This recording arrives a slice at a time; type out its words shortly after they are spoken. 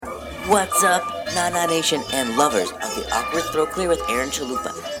What's up, Nana Nation and lovers of the Awkward Throat Clear with Aaron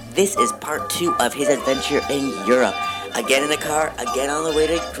Chalupa. This is part 2 of his adventure in Europe. Again in the car, again on the way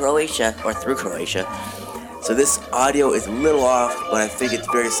to Croatia, or through Croatia. So this audio is a little off, but I think it's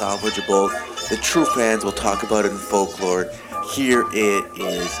very salvageable. The true fans will talk about it in folklore. Here it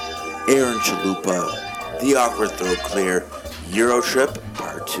is, Aaron Chalupa, the Awkward Throat Clear, Euro Trip,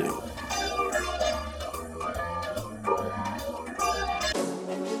 part 2.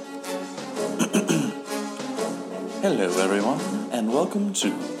 Hello everyone, and welcome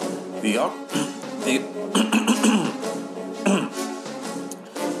to the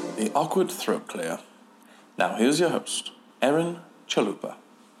Awkward Throat Clear. Now here's your host, Aaron Chalupa.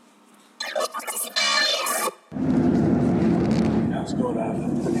 How's it going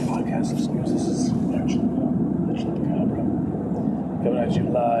on the podcast of Scores? This is actually the Cabra. Coming at you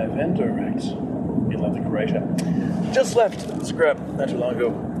live and direct in lovely Croatia. Just left Zagreb not too long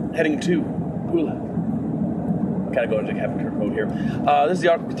ago, heading to Pula. Kind of going into Captain Kirk mode here. This is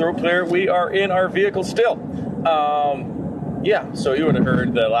the Awkward Throat Clear. We are in our vehicle still. So you would have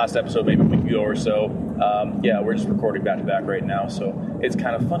heard the last episode maybe a week ago or so. We're just recording back to back right now, so it's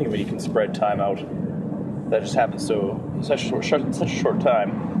kind of funny when you can spread time out. That just happens such a short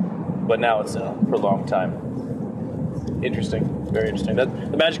time, but now it's a prolonged time. Interesting, very interesting. That's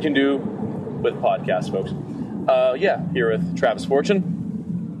the magic you can do with podcasts, folks. Here with Travis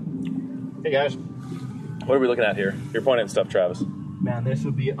Fortune. Hey guys. What are we looking at here? You're pointing at stuff, Travis. Man, this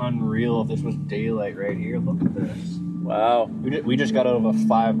would be unreal if this was daylight right here. Look at this. Wow. We just got out of a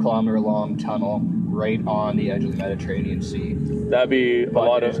 5-kilometer long tunnel right on the edge of the Mediterranean Sea. That'd be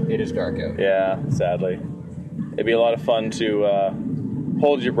It is dark out. Yeah, sadly. It'd be a lot of fun to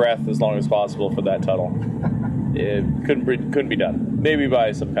hold your breath as long as possible for that tunnel. It couldn't be done. Maybe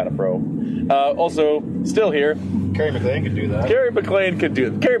by some kind of pro. Also, still here. Kerry McLean could do that. Kerry McLean could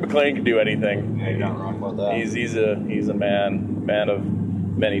do anything. Yeah, you're not wrong about that. He's a man of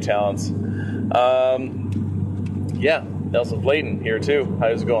many talents. Nelson Blayton here too.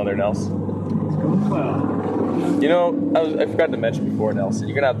 How's it going there, Nelson? It's going well. You know, I forgot to mention before, Nelson.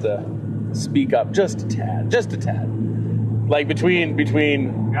 You're gonna have to speak up just a tad. Like between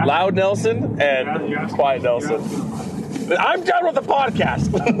loud Nelson and quiet Nelson. I'm done with the podcast.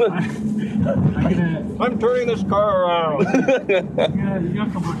 I'm turning this car around. You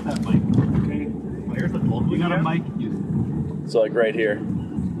gotta come push that mic, okay? Well, here's the old You got a mic, use it. So like right here.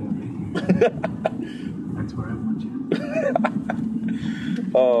 That's where I want you.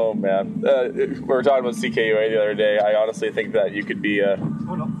 Oh man, we were talking about CKUA the other day. I honestly think that you could be a.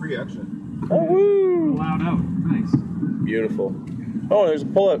 Oh no, free exit. Oh woo! Loud out, nice. Beautiful. Oh, there's a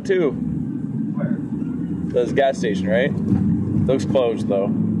pull-up too. Where? There's a gas station, right? Looks closed though.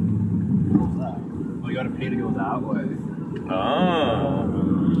 What's that? Oh, you gotta pay to go that way. Oh.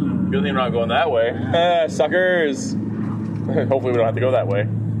 Good thing I'm not going that way. Suckers. Hopefully we don't have to go that way.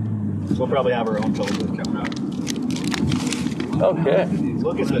 We'll probably have our own toll booth coming up. Okay.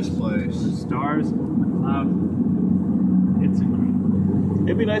 Look at this place. Stars, cloud. It's incredible.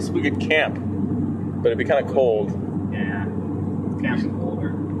 It'd be nice if we could camp, but it'd be kind of cold. Yeah. Camp's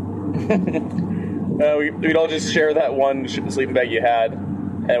colder. We'd all just share that one sleeping bag you had,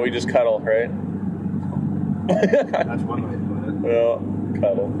 and we just cuddle, right? That's one way to put it. Well,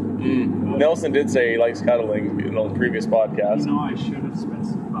 cuddle. Nelson did say he likes cuddling in the previous podcast. You know, I should have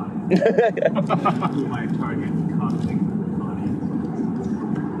specified who my target conflict audience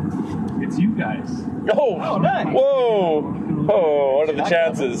is. It's you guys. Oh, nice. Whoa! Oh, what are the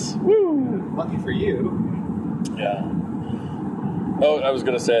chances? Woo! Lucky for you. Yeah. Oh, I was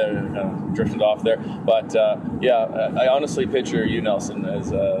going to say, I kind of drifted off there. But, I honestly picture you, Nelson,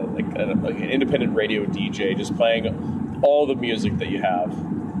 as like an independent radio DJ, just playing all the music that you have.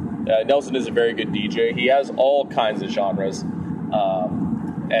 Nelson is a very good DJ. He has all kinds of genres.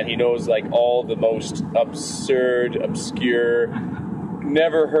 And he knows, like, all the most absurd, obscure,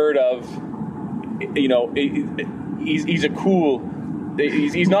 never heard of, you know, he's a cool...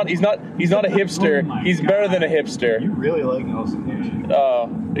 He's not a hipster. Oh He's better than a hipster. You really like Nelson, don't you? Oh,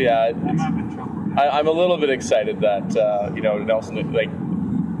 yeah. I'm having trouble. I'm a little bit excited that, Nelson,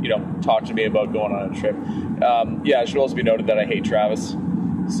 talked to me about going on a trip. It should also be noted that I hate Travis.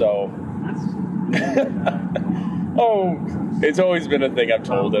 So, it's always been a thing I've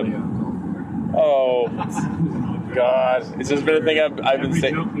told him. Oh, God. It's just been a thing I've been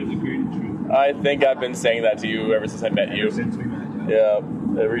saying. Every joke was a great truth. I think I've been saying that to you ever since I met you. Ever since we met, Yeah,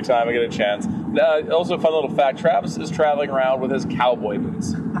 every time I get a chance. Also, a fun little fact, Travis is traveling around with his cowboy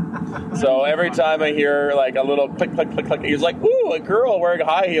boots. So every time I hear like a little click, click, click, click, he's like, ooh, a girl wearing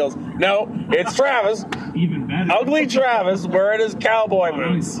high heels. No, it's Travis. Even better. Ugly Travis wearing his cowboy Oh,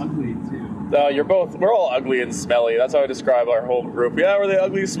 really boots. ugly too. We're all ugly and smelly. That's how I describe our whole group. Yeah, we're the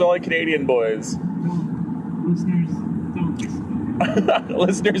ugly, smelly Canadian boys. Listeners, don't listen to him.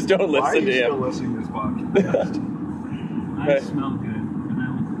 Listeners, don't Why are listen you to still him. listening to this podcast? I Hey. smell good, and I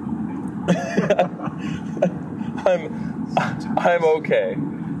look I'm okay.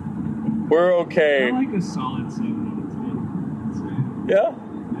 We're okay. okay. I like a solid 7 out of 10. I'd say. Yeah?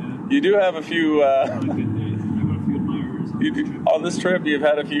 Yeah. You do have a few, I like good days. I've got a few admirers on this trip. on this trip, you've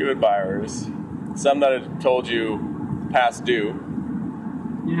had a few admirers. Some that have told you past due.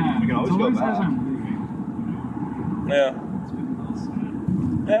 Yeah, We can always it's go always back. as I'm leaving. Yeah. It's been well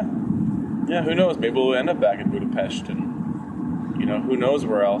said. Yeah. Yeah, who knows? Maybe we'll end up back in Budapest and, who knows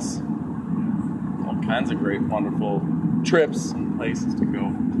where else. All kinds of great, wonderful trips and places to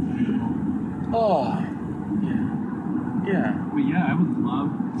go. Oh, yeah. Yeah. But yeah, I would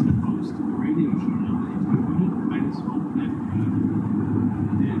love to host a radio show now that you talk about it. I just hope that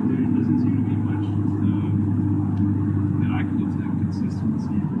there doesn't seem to be much that I can do to have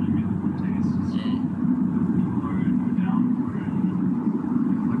consistency in my musical tastes. So if people are down for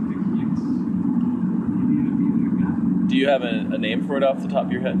eclectic mix, maybe I'd be their guy. Do you have a name for it off the top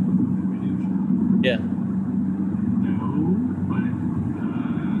of your head? Radio show. Yeah. No, but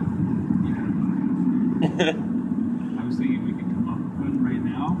yeah. I was thinking we could come up with one right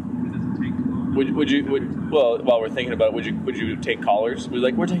now. It doesn't take too long. While we're thinking about it, would you take callers?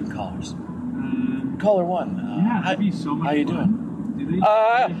 We're taking callers. Caller one. Yeah, that'd be so much How you fun. doing? Do they,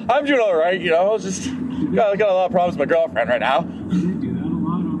 I'm doing all right. Just got a lot of problems with my girlfriend right now. do they do that a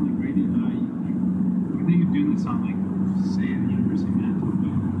lot on like radio? You think of doing this on like, say, the University of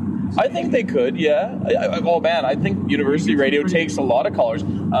Manitoba? I think they could. Yeah. I think university radio takes a lot of callers.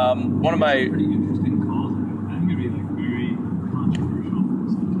 One of my Pretty interesting calls. I think it'd be like very controversial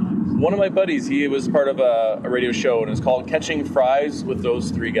sometimes. One of my buddies, he was part of a radio show, and it was called Catching Fries with Those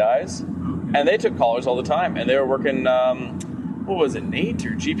Three Guys. And they took callers all the time. And they were working, what was it, NAIT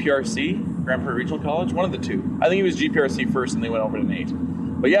or GPRC? Grand Prairie Regional College? One of the two. I think it was GPRC first, and they went over to NAIT.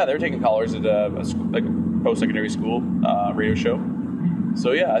 But yeah, they were taking callers at a post-secondary school radio show.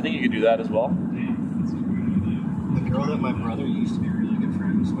 So yeah, I think you could do that as well. Yeah, that's a great idea. The girl that my brother used to be really good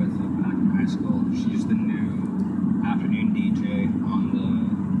friends with back in high school, she's the new afternoon DJ on the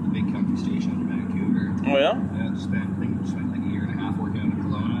big country station in Vancouver. Oh yeah? I think spent like a year and a half working out in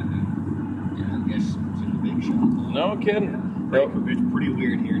Kelowna, and yeah, I guess it's in the big shop. No kidding. It's pretty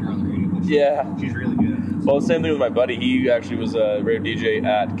weird hearing her on the radio, but Yeah. she's really good. Well, the same thing with my buddy. He actually was a radio DJ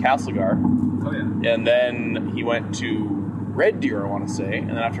at Castlegar. Oh yeah. And then he went to Red Deer, I want to say. And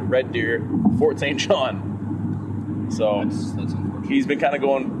then after Red Deer, Fort St. John. So That's unfortunate. he's been kind of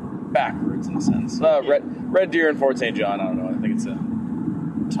going backwards in a sense. Red Deer and Fort St. John, I don't know. I think it's a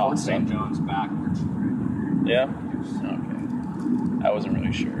Fort toss up. St. John's backwards. Right? Yeah? Okay. I wasn't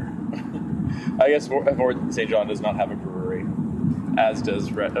really sure. I guess Fort St. John does not have a brewery, as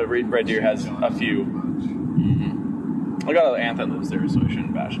does Red Deer has a few. I got an aunt that lives there, so I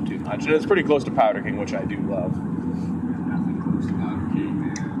shouldn't bash it too much. And it's pretty close to Powder King, which I do love. Nothing close to Powder King,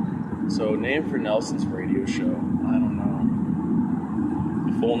 man. So, name for Nelson's radio show? I don't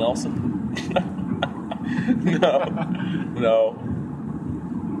know. Full Nelson? No.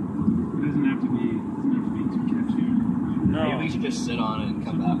 It doesn't have to be too catchy. Maybe we should just sit on it and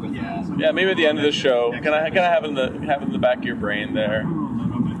come back with that. Yeah, maybe at the end of the show. Can I have it in the back of your brain there?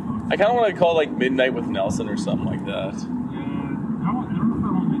 I kind of want to call it like Midnight with Nelson or something like that. I don't know if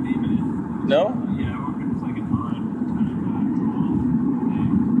I want my name in it. No? Yeah, I want it's like a non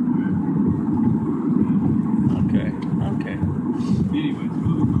Okay. Anyways,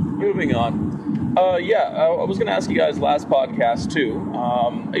 Moving on. I was going to ask you guys last podcast too.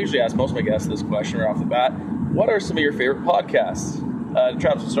 I usually ask most of my guests this question right off the bat. What are some of your favorite podcasts?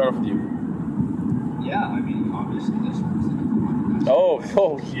 Travis, we'll start off with you. Yeah, I mean, obviously this one's the number one. Oh,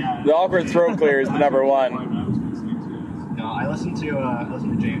 yeah. the Awkward Throat Clear is the number one. I was going to say too. No, I listen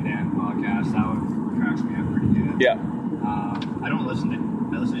to Jay and Dan podcast. That one cracks me up pretty good. Yeah. I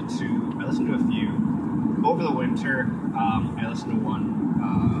listen to a few. Over the winter, I listen to one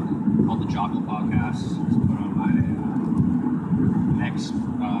called the Jocko Podcast. It's put on by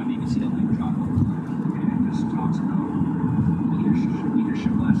Navy SEAL named Jocko. And it just talks about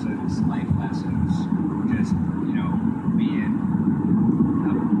leadership lessons, life lessons, just, being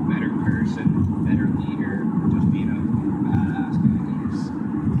a better person, better leader, just being a badass, man.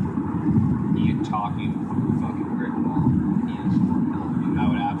 He talking through a fucking brick wall. He is I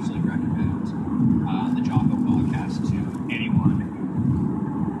would absolutely recommend the Jocko Podcast to anyone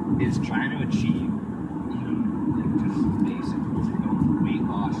who is trying to achieve, just basic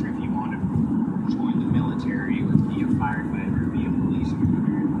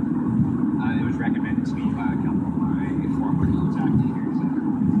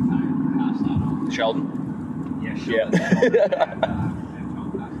Sheldon? Yeah, Yeah. Sheldon and Tom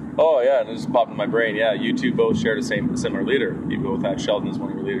Bass. Oh yeah, it just popped in my brain. Yeah, you two both share the similar leader. You both had Sheldon as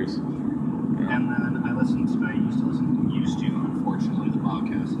one of your leaders. And then I used to, unfortunately, the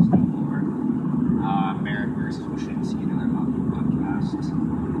podcast is no more. Merit versus Wyshynski, another hockey podcast.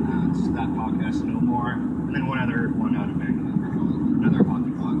 That podcast is no more. And then one out of Vancouver, another hockey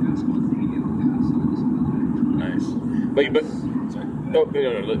podcast called The Cast. Nice. But Sorry. no,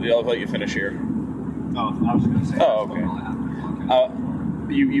 I'll let you finish here. Oh, I was going to say. Oh, okay.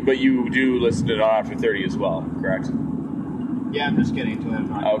 But you do listen to it on After 30 as well, correct? Yeah, I'm just getting into it. I'm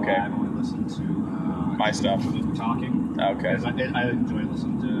not gonna Okay. lie, I've only listened to My stuff. talking. Okay. Because I enjoy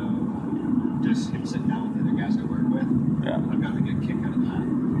listening to just him sitting down with the other guys I work with. Yeah. I've got a good kick out of that.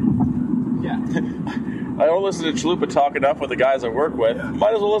 Yeah. I don't listen to Chalupa talk enough with the guys I work with. Yeah.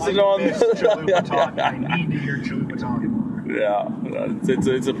 Might as well listen to I on. miss Chalupa talking. I need to hear Chalupa talking more. Yeah,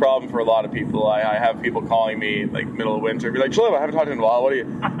 it's a problem for a lot of people. I have people calling me like middle of winter, be like, Chalupa, I haven't talked to you in a while. What are you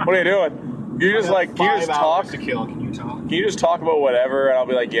doing? You just like, can you just talk? To kill. Can you talk? Can you just talk about whatever? And I'll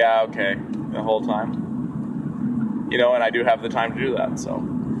be like, yeah, okay, the whole time. You know, and I do have the time to do that. So,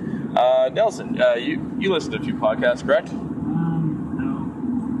 Nelson, you listen to a few podcasts, correct? No.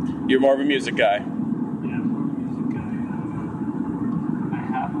 You're more of a music guy. Yeah, more of a music guy. I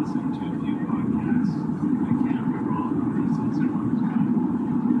have listened to a few podcasts. I can't remember all of them since they're long time.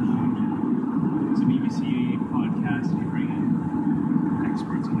 It's a BBC podcast. You bring in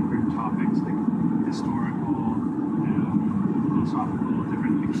experts on different topics like historical, philosophical,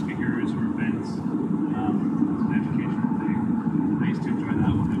 different figures or events. It's an educational thing. I used to enjoy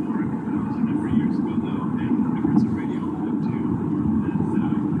that one at work, but I was a number of years ago though, and I've heard some radio lab too, and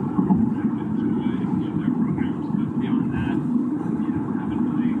I've enjoyed a few of their programs. But beyond that, haven't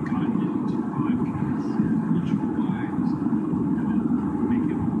really gotten into podcasts intro-wise. Haven't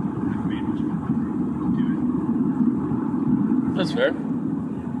made much of an effort to do it. That's fair.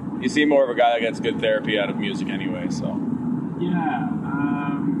 You seem more of a guy that gets good therapy out of music anyway, so. Yeah,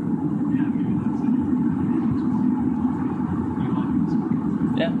 maybe that's it. I love music.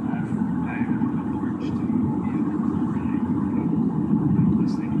 Yeah. I have the urge to be able to really,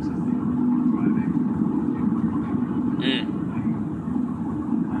 listening to something driving.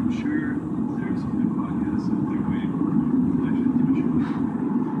 I'm sure there's some good podcasts out there waiting for me. I should do a show.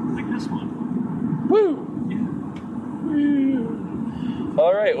 Like this one. Woo! Yeah.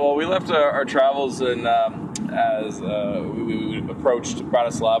 All right. Well, we left our travels, and as we approached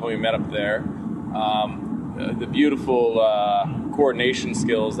Bratislava, we met up there. The beautiful coordination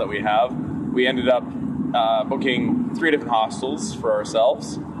skills that we have. We ended up booking 3 different hostels for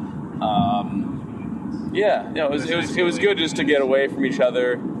ourselves. It was good just to get away from each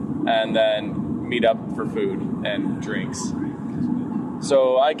other and then meet up for food and drinks.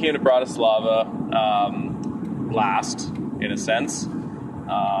 So I came to Bratislava last, in a sense.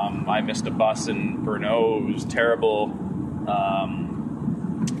 I missed a bus in Brno. It was terrible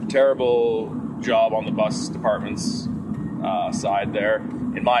job on the bus department's side there.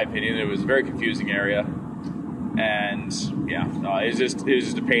 In my opinion, it was a very confusing area, and it was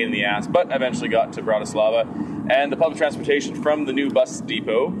just a pain in the ass. But I eventually got to Bratislava, and the public transportation from the new bus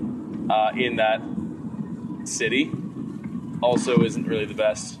depot in that city also isn't really the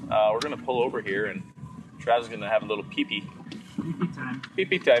best. We're gonna pull over here, and Trav's gonna have a little pee-pee. PP time.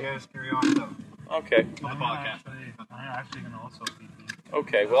 Pee-pee You time. guys carry on though. Okay. I'm actually going to also PP.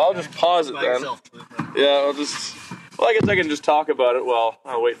 Okay. Well, I'll just pause it By then. yourself. Yeah, I guess I can just talk about it while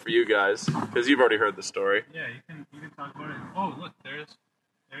I'll wait for you guys, because you've already heard the story. Yeah, you can talk about it. Oh, look, there's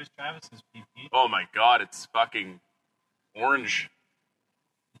Travis's PP. Oh my god, it's fucking orange.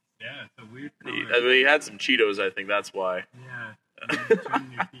 Yeah, it's a weird He, color. I mean, he had some Cheetos, I think that's why. Yeah, you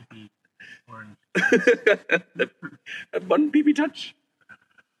turn your PP orange. That button pee touch.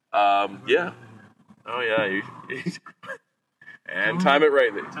 Yeah. Oh yeah. And time it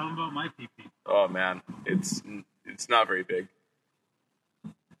right. Tell him about my PP. Oh man, it's not very big.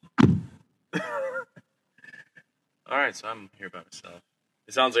 All right, so I'm here by myself.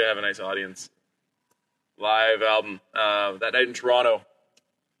 It sounds like I have a nice audience. Live album that night in Toronto.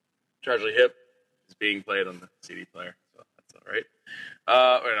 Tragically Hip is being played on the CD player, so that's all right.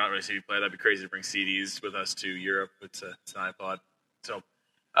 Or not really CD player. That'd be crazy to bring CDs with us to Europe. It's an iPod. So,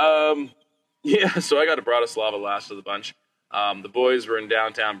 so I got to Bratislava last of the bunch. The boys were in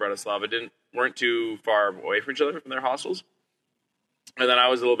downtown Bratislava. Weren't too far away from each other from their hostels. And then I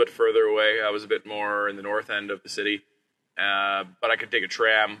was a little bit further away. I was a bit more in the north end of the city. But I could take a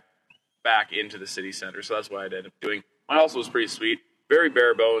tram back into the city center. So that's what I ended up doing. My hostel was pretty sweet. Very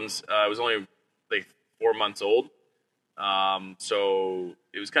bare bones. I was only like 4 months old. So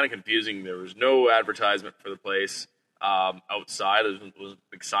it was kind of confusing. There was no advertisement for the place outside. There was a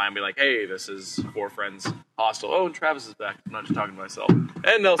big sign be like, hey, this is Four Friends Hostel. Oh, and Travis is back. I'm not just talking to myself.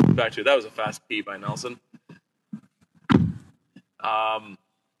 And Nelson's back too. That was a fast pee by Nelson.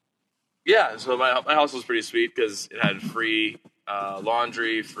 Yeah, so my house was pretty sweet because it had free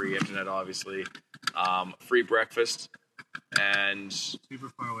laundry, free internet, obviously, free breakfast, and Super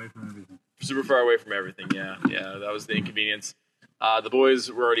far away from everything. super far away from everything. Yeah, that was the inconvenience. The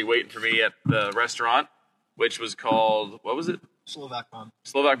boys were already waiting for me at the restaurant, which was called, what was it? Slovak Pub.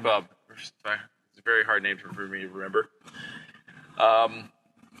 Slovak Pub. It's a very hard name for me to remember.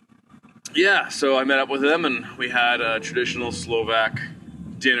 Yeah, so I met up with them and we had a traditional Slovak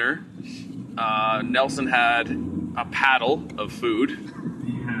dinner. Nelson had a paddle of food.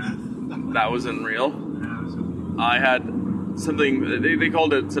 Yeah. That was unreal. That was I had something, they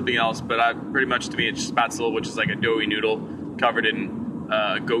called it something else, but pretty much to me it's spatzel, which is like a doughy noodle covered in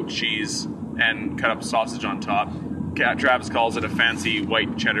goat cheese and cut up sausage on top. Travis calls it a fancy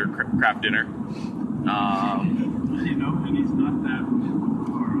white cheddar craft dinner. and he's not that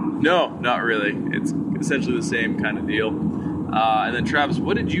far off. No, not really. It's essentially the same kind of deal. And then Travis,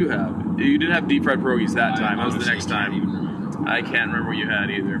 what did you have? You didn't have deep fried pierogies that time. That was the next time. I can't remember what you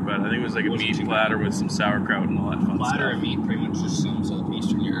had either, but I think it was like a meat platter with some sauerkraut and all that fun Platter stuff. of meat pretty much just sums up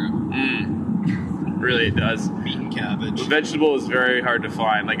Eastern Europe. Really, it does. Meat and cabbage. Vegetable is very hard to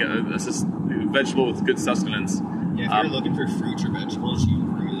find. Like a vegetable with good sustenance. Yeah, if you're looking for fruits or vegetables, you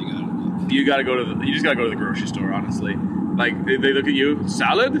really gotta look. You just gotta go to the grocery store, honestly. Like they look at you,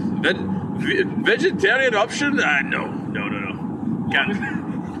 salad, vegetarian option? No.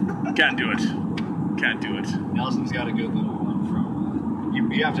 Can't do it. Nelson's got a good little one from.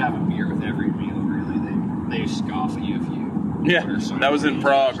 You have to have a beer with every meal, really. They scoff at you if you. Yeah, order something. that was in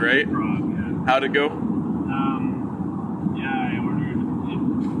Prague, right? Prague, yeah. How'd it go? Yeah, I ordered.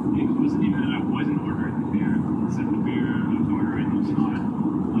 It wasn't even that I wasn't ordering the beer. It's that the beer I was ordering was not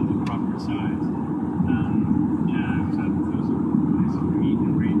of the proper size. Yeah, it was a nice meet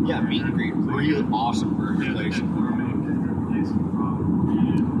and greet. Yeah, meet and greet. Really awesome burger Yeah, place. that gourmet burger place in Prague.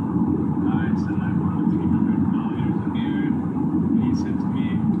 And I said I wanted $300 of beer. And he said to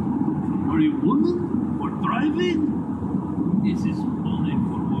me, "Are you woman or driving? This is only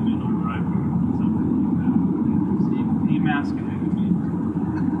for women or driver." Something like that. He emasculated me.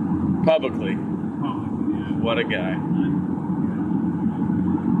 Publicly. Probably, yeah. What a guy.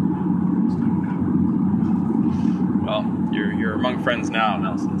 Well, you're among friends now,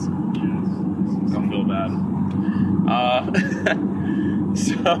 Nelson. So don't feel bad.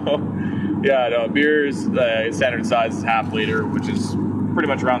 Beer's standard size is half liter, which is pretty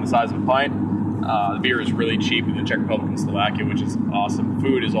much around the size of a pint. The beer is really cheap in the Czech Republic and Slovakia, which is awesome.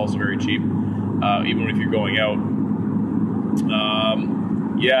 Food is also very cheap, even if you're going out.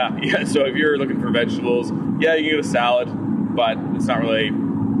 So if you're looking for vegetables, you can get a salad, but it's not really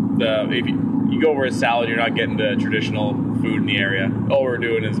if you go over a salad, you're not getting the traditional food in the area. All we're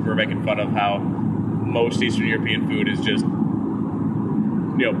doing is we're making fun of how most Eastern European food is just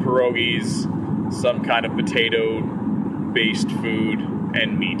pierogies, some kind of potato-based food,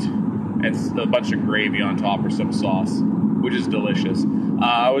 and meat, and a bunch of gravy on top or some sauce, which is delicious.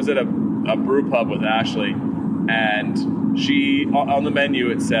 I was at a brew pub with Ashley, and she, on the menu,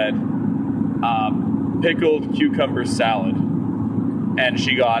 it said pickled cucumber salad, and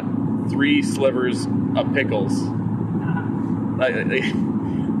she got 3 slivers of pickles.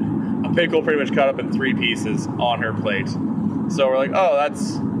 A pickle pretty much cut up in 3 pieces on her plate. So we're like, oh,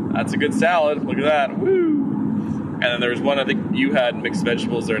 that's a good salad. Look at that. Woo! And then there's one, I think you had mixed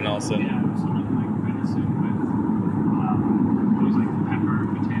vegetables there, Nelson. Yeah, it was something like venison with, it was like pepper,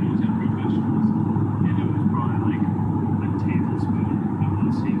 potatoes, and root vegetables. And it was probably like a tablespoon of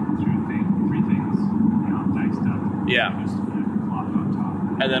those same 3 things, diced up. Yeah. Just flopped on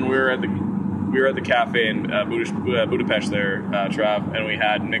top. And then we were at the cafe in Budapest there, Trav, and we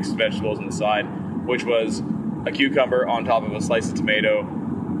had mixed vegetables on the side, which was a cucumber on top of a slice of tomato,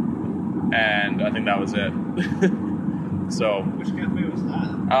 and I think that was it. So, Which cafe was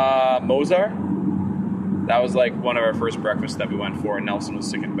that? Mozart. That was like one of our first breakfasts that we went for, and Nelson was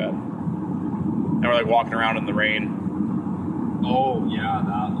sick in bed. And we're like walking around in the rain. Oh yeah,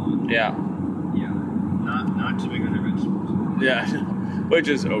 that one. Yeah. Yeah. Not too big on their vegetables. Yeah. Which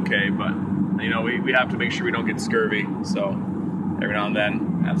is okay, but we have to make sure we don't get scurvy. So every now and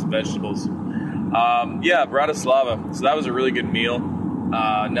then have some vegetables. Bratislava. So that was a really good meal.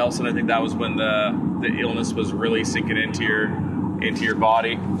 Nelson, I think that was when the illness was really sinking into your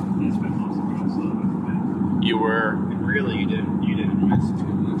body. I spent most of Bratislava. You were. And really, you didn't miss too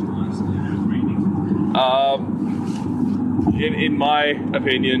much, honestly. It was raining. in my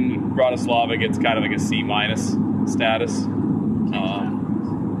opinion, Bratislava gets kind of like a C- status.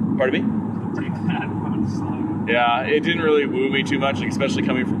 Pardon me? Take that Bratislava. Yeah, it didn't really woo me too much, like, especially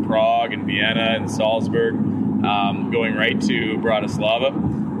coming from Prague and Vienna and Salzburg, going right to Bratislava.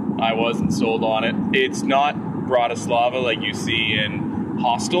 I wasn't sold on it. It's not Bratislava like you see in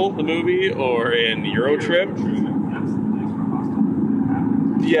Hostel, the movie, or in Eurotrip. That's where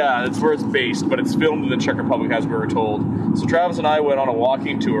Hostel. Yeah, that's where it's based, but it's filmed in the Czech Republic, as we were told. So Travis and I went on a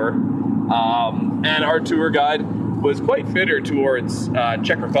walking tour, and our tour guide was quite bitter towards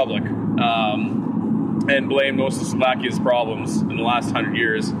Czech Republic, and blamed most of Slovakia's problems in the last 100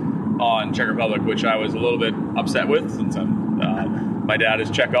 years on Czech Republic, which I was a little bit upset with, since my dad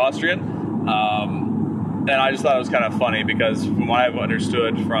is Czech-Austrian. And I just thought it was kind of funny, because from what I've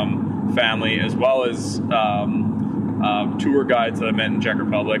understood from family, as well as tour guides that I met in Czech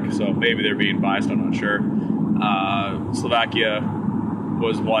Republic, so maybe they're being biased, I'm not sure, Slovakia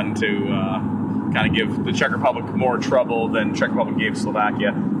was one to kind of give the Czech Republic more trouble than Czech Republic gave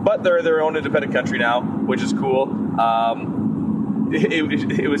Slovakia. But they're their own independent country now, which is cool.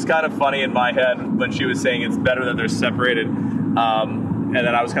 It was kind of funny in my head when she was saying it's better that they're separated. And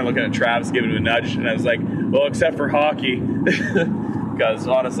then I was kind of looking at Travis, giving him a nudge, and I was like, well, except for hockey. Because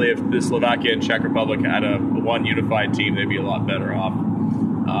honestly, if the Slovakia and Czech Republic had a one unified team, they'd be a lot better off.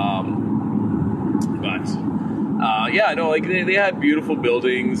 They had beautiful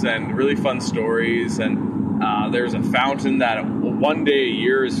buildings and really fun stories. And there's a fountain that one day a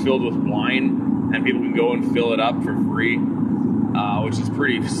year is filled with wine, and people can go and fill it up for free, which is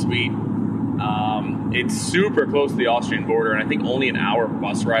pretty sweet. It's super close to the Austrian border, and I think only an hour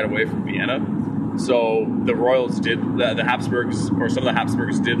bus ride away from Vienna. So the Royals the Habsburgs, or some of the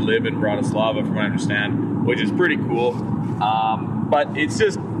Habsburgs, did live in Bratislava, from what I understand, which is pretty cool. But it's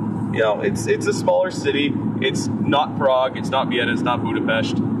just, it's a smaller city. It's not Prague, it's not Vienna, it's not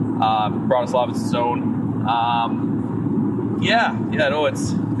Budapest. Bratislava is its own.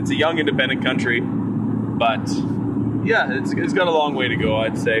 It's a young independent country, but yeah, it's got a long way to go,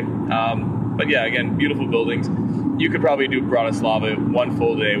 I'd say. But yeah, again, beautiful buildings. You could probably do Bratislava. One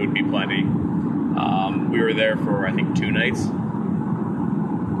full day would be plenty. We were there for, I think, 2 nights. Yeah,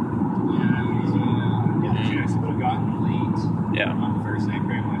 it was, 2 nights would have gotten late. Yeah. On the first night,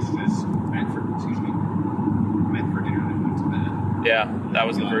 pretty much just met for dinner and went to bed. Yeah, that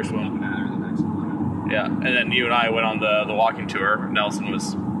was the first one. Yeah, and then you and I went on the walking tour. Nelson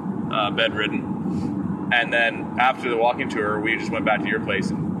was bedridden. And then after the walking tour, we just went back to your place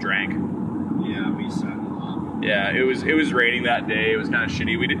and drank. Yeah, we sat a lot. Yeah, it was raining that day. It was kind of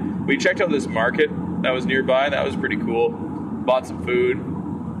shitty. We checked out this market that was nearby. That was pretty cool. Bought some food.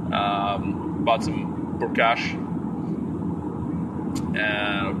 Bought some burčak.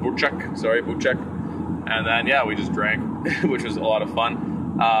 And then, yeah, we just drank, which was a lot of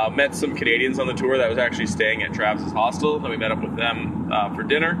fun. Met some Canadians on the tour that was actually staying at Travis's hostel. Then we met up with them for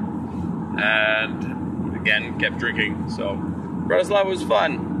dinner. And again, kept drinking. So Bratislava was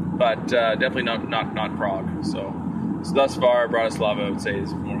fun, but definitely not Prague. So thus far, Bratislava, I would say,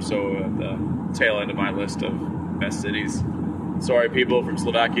 is more so at the tail end of my list of best cities. Sorry, people from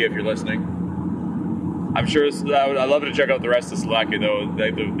Slovakia, if you're listening. I'm sure I'd love to check out the rest of Slovakia, though.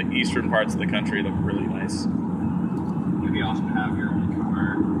 The eastern parts of the country look really nice. It'd be awesome to have your own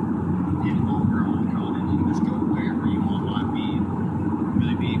car in your own continent. You can just go wherever you want, not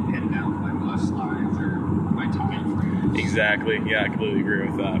really be pinned down by bus lines or by time frames. Exactly. Yeah, I completely agree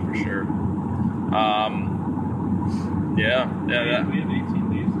with that for sure. We have 18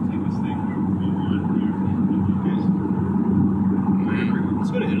 days to take this thing wherever we want.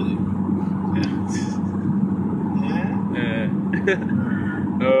 Let's go to Italy.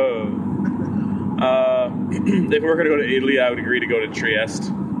 If we were going to go to Italy, I would agree to go to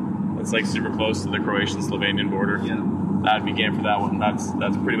Trieste. It's like super close to the Croatian-Slovenian border. Yeah. I'd be game for that one. That's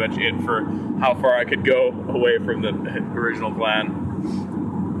pretty much it for how far I could go away from the original plan,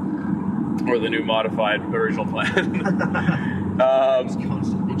 or the new modified original plan. It's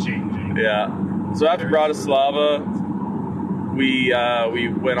constantly changing. Yeah. So after Bratislava, we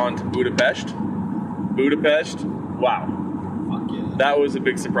went on to Budapest. Wow. Fuck yeah. That was a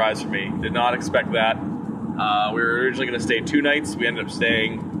big surprise for me. Did not expect that. We were originally going to stay 2 nights. We ended up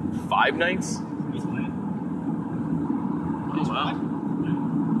staying 5 nights. Oh, wow.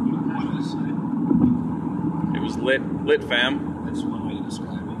 It was lit, fam. That's one way to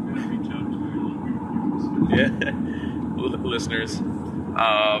describe it. Reach out to Yeah, listeners.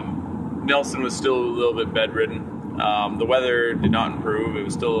 Nelson was still a little bit bedridden. The weather did not improve. It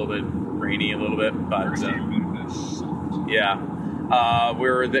was still a little bit rainy, a little bit, but First day in Budapest sucked. yeah.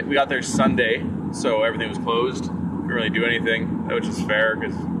 We got there Sunday, so everything was closed. couldn't really do anything, which is fair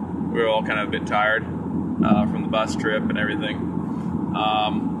because we were all kind of a bit tired from the bus trip and everything.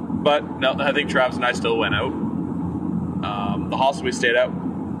 But no, I think Travis and I still went out. The hostel we stayed at,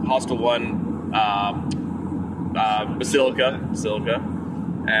 Hostel 1, Basilica,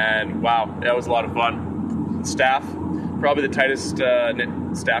 and wow, that was a lot of fun. Staff, probably the tightest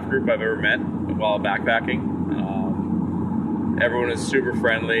knit staff group I've ever met while backpacking. Everyone is super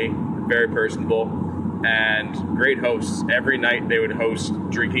friendly, very personable, and great hosts. Every night they would host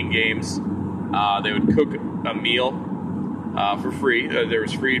drinking games. They would cook a meal for free. There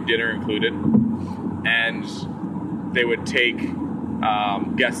was free dinner included, and they would take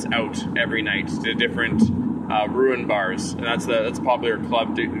guests out every night to different ruin bars, and that's a popular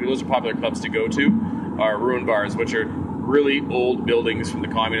club. Those are popular clubs to go to, are ruin bars, which are really old buildings from the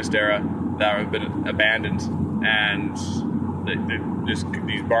communist era that have been abandoned, and these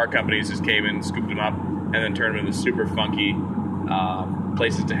bar companies just came in, scooped them up, and then turned them into super funky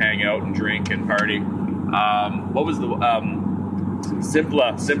places to hang out and drink and party. What was the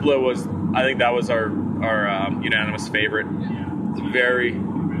Simpla? Simpla was, I think that was our unanimous favorite. Very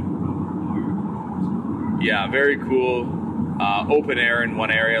cool. Open air in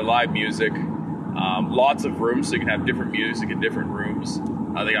one area, live music, lots of rooms, so you can have different music in different rooms.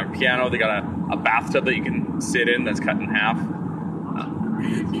 They got a piano, they got a bathtub that you can sit in that's cut in half.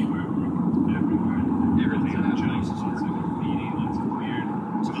 Everything in that house is lots of graffiti, lots of weird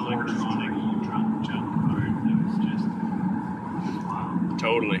electronic junk art. It was just wow.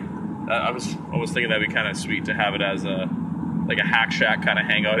 Totally. I was almost thinking that'd be kind of sweet to have it as a hack shack kind of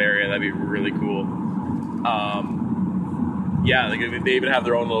hangout area. That'd be really cool. They even have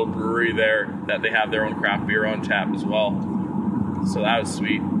their own little brewery there that they have their own craft beer on tap as well. So that was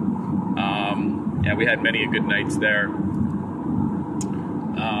sweet. We had many good nights there.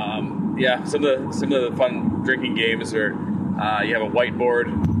 Some of the fun drinking games are you have a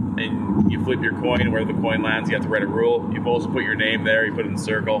whiteboard and you flip your coin, and where the coin lands, you have to write a rule. You also put your name there, you put it in a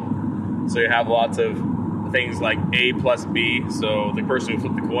circle. So you have lots of things like A plus B. So the person who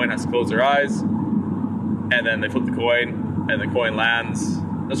flipped the coin has to close their eyes, and then they flip the coin, and the coin lands.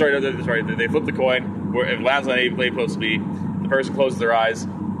 They flip the coin. Where it lands on A plus B, the person closes their eyes.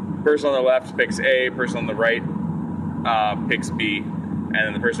 The person on the left picks A. Person on the right picks B, and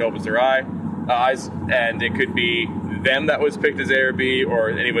then the person opens their eyes, and it could be them that was picked as A or B, or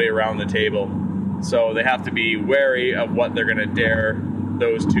anybody around the table. So they have to be wary of what they're going to dare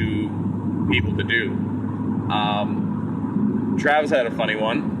those two people to do. Travis had a funny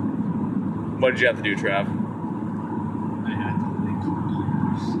one. What did you have to do, Trav? I had to lick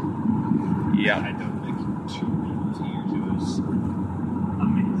ears. Yeah. I don't lick two people's ears. It was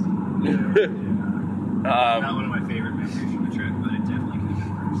amazing. Not one of my favorite memories from the trip, but it definitely could have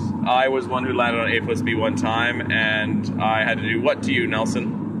been worse. I was one who landed on A plus B one time, and I had to do what to you,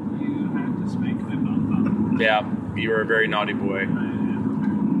 Nelson? You had to spank my bum. Yeah, you were a very naughty boy.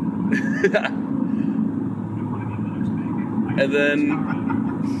 And then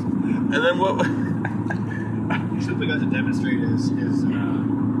what? Simply got to demonstrate his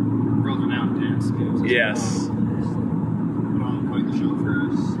world-renowned dance skills. Yes. Put on quite the show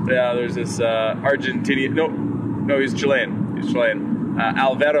for us. Yeah, there's this Argentinian. No, he's Chilean.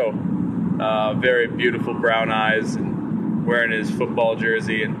 Alvaro, very beautiful brown eyes, and wearing his football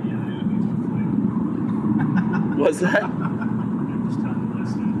jersey. And what's that?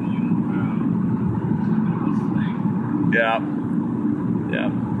 Yeah.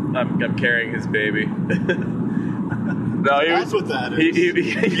 I'm carrying his baby. No, That's what that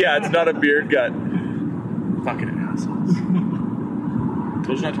is. Yeah, it's not a beard gut. Fucking assholes.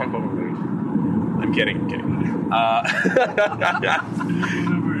 Told you not to talk about my weight. I'm kidding.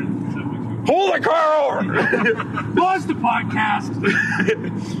 Pull the car over! Pause the podcast!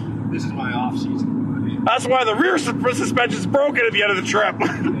 This is my off-season body. That's why the rear suspension's broken at the end of the trip.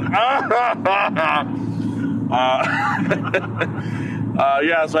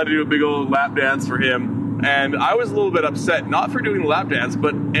 So I had to do a big old lap dance for him. And I was a little bit upset, not for doing the lap dance,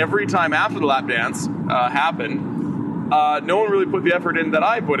 but every time after the lap dance happened, no one really put the effort in that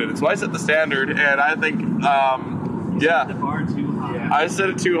I put in. So I set the standard, and I think, Set the bar too high. Yeah. I set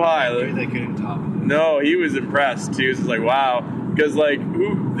it too high. Maybe they couldn't top it. No, he was impressed. He was just like, wow. Because,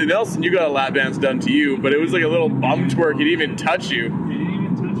 Nelson, you got a lap dance done to you, but it was like a little bum twerk. He didn't even touch you. He didn't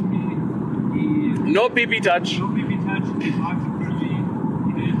even touch me. No pee-pee touch. No baby touch. He walked in front of me.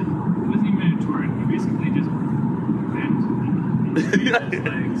 It wasn't even a tour. He basically just bent his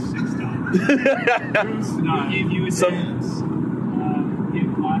legs 6 times. It was not. He gave you a dance. He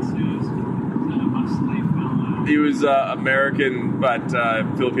had glasses. A muscly fella. He was American, but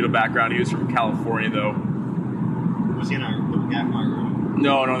Filipino background. He was from California, though. Was he in our room?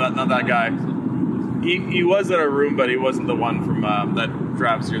 No, not that guy. He was in our room, but he wasn't the one from that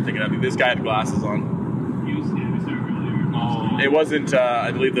Travis you're thinking of. This guy had glasses on. He was there earlier. Oh. It wasn't.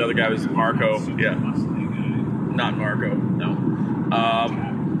 I believe the other guy was Marco. Yeah, not Marco. No.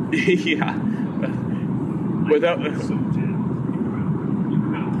 Yeah. Without.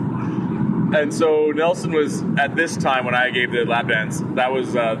 And so Nelson was at this time when I gave the lap dance. That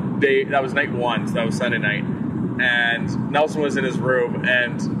was night one. So that was Sunday night, and Nelson was in his room,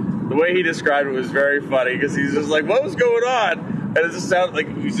 and the way he described it was very funny because he's just like, "What was going on?" And it just sounded like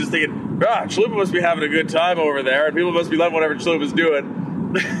he's just thinking, Chalupa must be having a good time over there, and people must be loving whatever Chalupa's doing.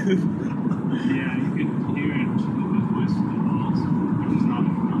 Yeah, you could hear it with the voice of the walls, which is not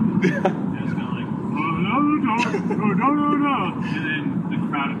fun. It's kind of like, no, and then the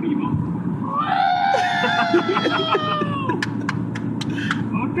crowd of people.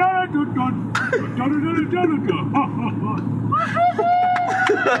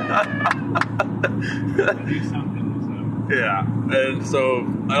 Yeah, and so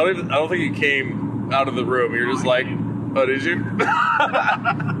I don't think you came out of the room. You're just like, oh, did you?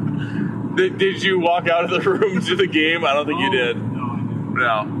 Did you walk out of the room to the game? I don't think you did. No, I didn't.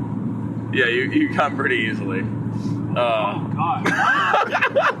 No. Yeah, you come pretty easily. Oh God.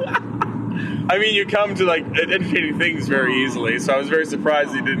 I mean, you come to like entertaining things very easily, so I was very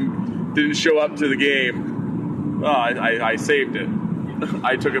surprised you didn't show up to the game. Oh, I saved it.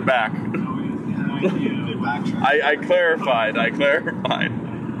 I took it back. I clarified.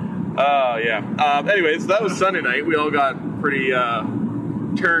 Oh, yeah. Anyways, that was Sunday night. We all got pretty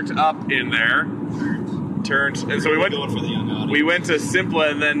turned up in there. Turned. And so we went going for the young audience. We went to Simple,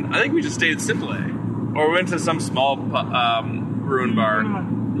 and then I think we just stayed at Simple. Or we went to some small ruin bar. The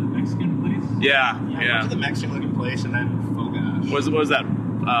Mexican place? Yeah. Went to the Mexican looking place and then Fogash. What was that?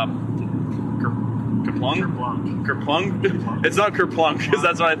 Kerplunk? Kerplunk? It's not Kerplunk, because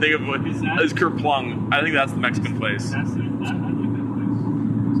that's what I think of. It's Kerplunk. I think that's the Mexican place. I like that place.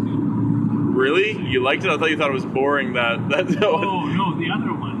 It's good. Really? You liked it? I thought you thought it was boring. Oh, no, the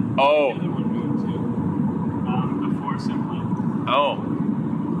other one. Oh. The other one we went to. Before Simple. Oh.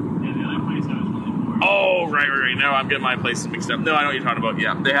 Yeah, the other place I was really bored. Oh, right. Now I'm getting my places mixed up. No, I know what you're talking about.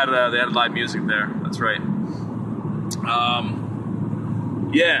 Yeah, they had live music there. That's right.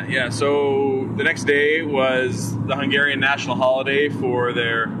 Yeah. So the next day was the Hungarian national holiday for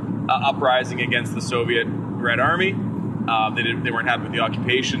their uprising against the Soviet Red Army. They weren't happy with the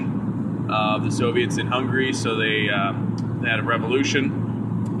occupation of the Soviets in Hungary, so they had a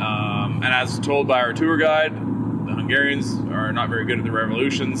revolution. And as told by our tour guide, the Hungarians are not very good at the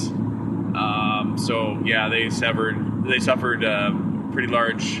revolutions. So yeah, they suffered pretty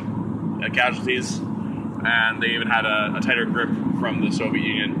large casualties, and they even had a tighter grip from the Soviet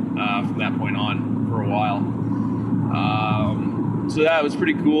Union from that point on for a while. So that was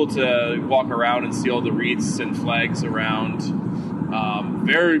pretty cool to walk around and see all the wreaths and flags around.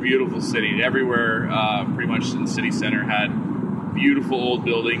 Very beautiful city. Everywhere, pretty much in the city center, had beautiful old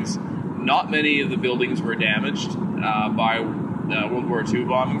buildings. Not many of the buildings were damaged by World War II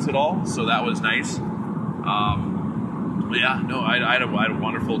bombings at all, so that was nice. But yeah, no, I had a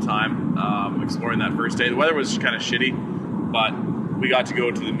wonderful time exploring that first day. The weather was kind of shitty, but we got to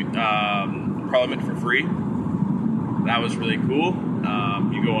go to the Parliament for free. That was really cool.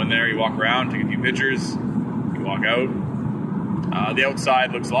 You go in there, you walk around, take a few pictures, you walk out. The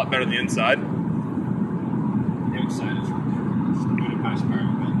outside looks a lot better than the inside. The outside is Budapest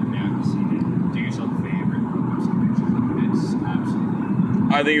Parliament, and now you see it. Do yourself a favor and post some pictures of it. It's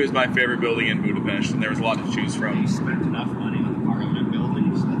absolutely. I think it was my favorite building in Budapest, and there was a lot to choose from. They spent enough money on the Parliament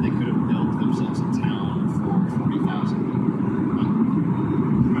buildings that they could have built themselves a town for 40,000 people.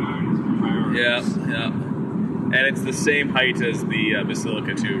 Priorities. Yeah. And it's the same height as the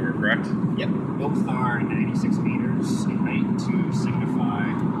Basilica too, correct? Yep. Both are 96 meters in height to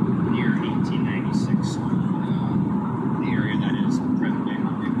signify the year 1896 when the area that is present-day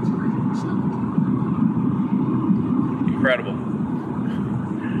Hungary was originally settled. Incredible.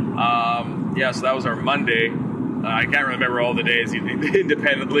 Yeah, so that was our Monday. I can't remember all the days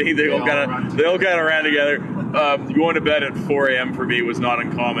independently. They all kind of ran together. Going to bed at 4 a.m. for me was not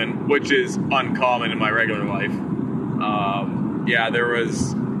uncommon, which is uncommon in my regular life. Yeah, there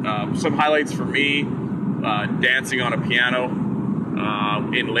was some highlights for me. Dancing on a piano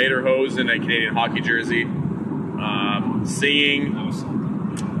in lederhosen, a Canadian hockey jersey. Singing. That was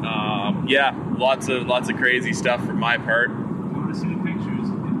something. Yeah, lots of crazy stuff from my part. I want to see the pictures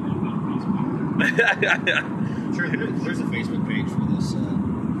on Facebook. Sure, there's a Facebook page for this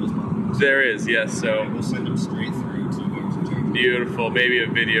podcast. There is, yes. So We'll send them straight through to whoever's in charge. beautiful. Maybe a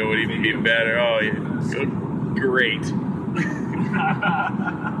video would even be better. Oh, yeah. Good. great.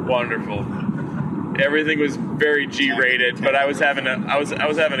 Wonderful. Everything was very G-rated, but I was having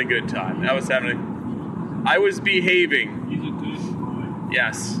a good time. I was behaving. He's a good boy.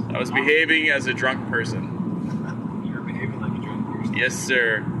 Yes, I was behaving as a drunk person. You were behaving like a drunk person. Yes,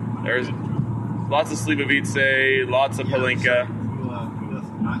 sir. There was lots of Slivovice, lots of Palinka. Kula,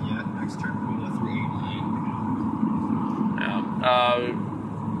 not yet. Next turn, Kula 388.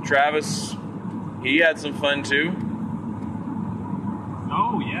 Yeah. Travis, he had some fun too.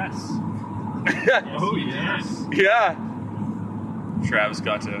 Oh, yes. Oh, yes. Yeah. Travis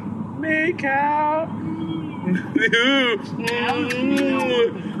got to make out.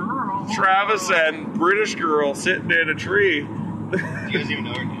 Travis and British girl sitting in a tree. Do you guys even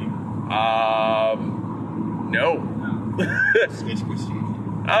know her name? No. Sketch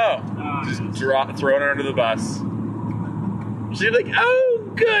Christine. Oh, just throwing her under the bus. She's like,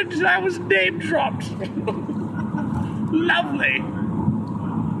 oh, good, I was name dropped. Lovely.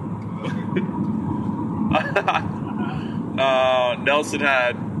 Nelson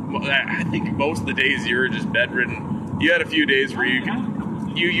had, I think most of the days you were just bedridden. You had a few days where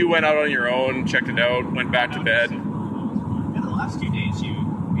you went out on your own, checked it out, went back to bed. In the last 2 days, you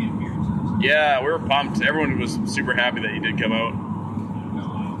made appearances. Yeah, we were pumped. Everyone was super happy that you did come out.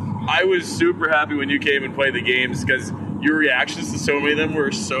 I was super happy when you came and played the games because your reactions to so many of them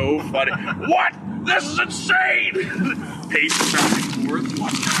were so funny. What? This is insane! Pacing back and forth.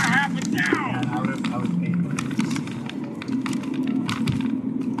 What's gonna happen now? I would pay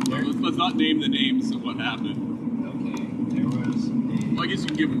Let's not name the names of what happened. Okay, there was Well, I guess you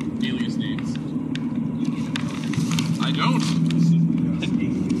can give them alias names. I don't.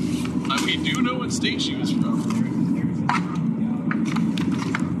 We do know what state she was from.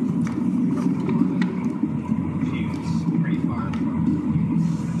 She was pretty far from.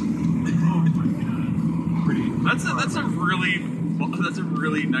 That's a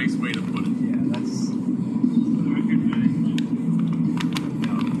really nice way to put it. Yeah, that's.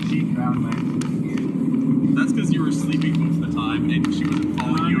 She found my. That's because you were sleeping most of the time and she wasn't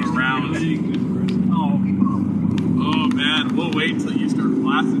following you around. Oh, come Oh man, we'll wait till you start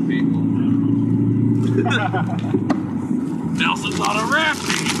blasting people. Nelson's on a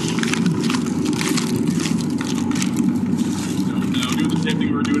rampage. No, do the same thing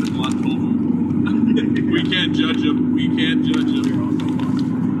we were doing in the last full moon. We can't judge him. Anyway,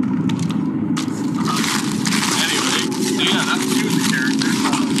 so yeah, that's she was a character.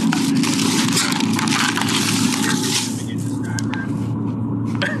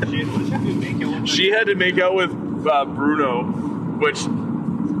 She had to make out with Bruno, which.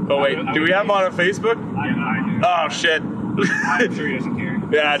 Oh wait, do we have him on Facebook? I do. Oh shit. I'm sure he doesn't care.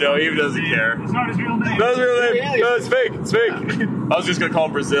 Yeah, no, he doesn't care. It's not his real name. No, it's real name. No, it's fake. It's fake. I was just gonna call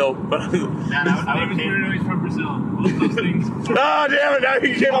him Brazil, but. His name is Bruno. He's from Brazil. Both those things. Oh damn it! Now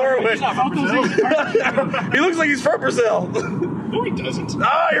he came over with. He's not from Brazil. He looks like he's from Brazil. No, he doesn't.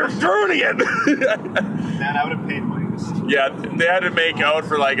 Ah, you're ruining it. Man, I would have paid money to see. Yeah, they had to make out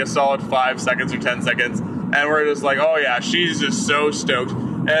for like a solid 5 seconds or 10 seconds, and we're just like, oh yeah, she's just so stoked.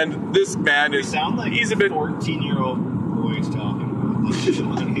 And this man is. Sound like he's a bit 14-year-old boys talking about this shit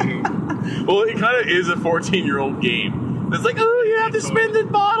on here. Well, it kind of is a 14-year-old game. It's like, oh, you have to spin the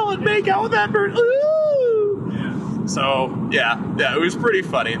bottle and make out with that bird. Ooh! Yeah. So, yeah, it was pretty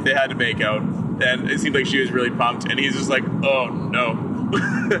funny. They had to make out. And it seemed like she was really pumped. And he's just like, oh, no.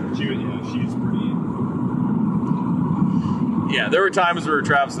 She was pretty. Yeah, there were times where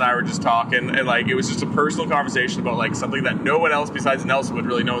Travis and I were just talking. And, like, it was just a personal conversation about, like, something that no one else besides Nelson would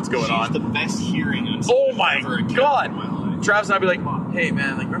really know what's going on. She's the best hearing on Oh, my ever encountered God. in my life. Travis and I'd be like, hey,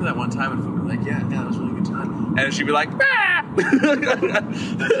 man, like, remember that one time? And we'd be like, yeah, that was a really good time. And she'd be like, ah!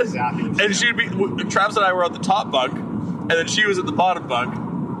 That's exactly what And she'd be, Travis and I were at the top bunk, and then she was at the bottom bunk,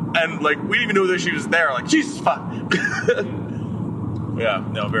 and like we didn't even know that she was there. Like, Jesus fuck. Yeah,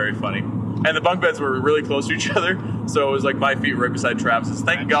 no, very funny. And the bunk beds were really close to each other, so it was like my feet right beside Travis's.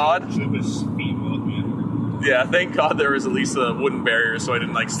 Thank God. She was feet both, man. Yeah, thank God there was at least a wooden barrier, so I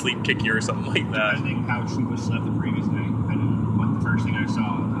didn't like sleep kick you or something like I that. think how she was slept the previous night. I didn't know what the first thing I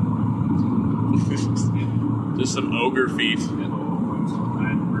saw. Just some ogre feet. I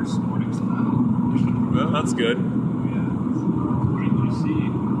had worse mornings than that. Well, that's good. What did you see?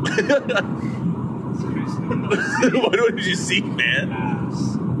 What did you see, man?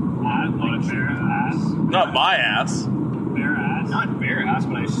 Ass. Not a bare ass. Not my ass. Bare ass. Not bare ass,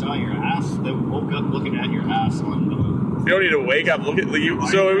 but I saw your ass. They woke up looking at your ass on the. You don't need to wake up. Look at you.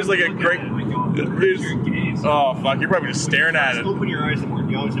 So it was like a great. Oh fuck! You're probably just staring at it. Open your eyes more.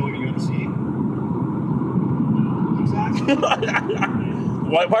 You always know what you're going to see. Exactly.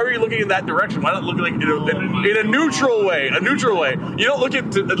 Why were you looking in that direction? Why not look like in a neutral way? A neutral way. You don't look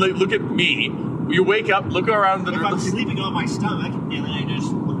at me. You wake up, look around the. If I'm sleeping on my stomach, and then I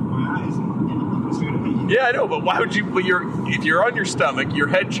just look at my eyes and I'm looking straight at me. Yeah, I know, but why would you? But if you're on your stomach, your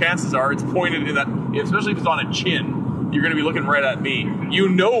head, chances are it's pointed in that. Especially if it's on a chin, you're going to be looking right at me. You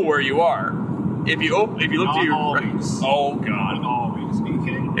know where you are. If you look to your always. Oh God! Not always. Are you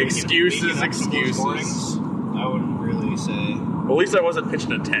kidding? Excuses. Waking up to those mornings, I wouldn't really say. Well, at least I wasn't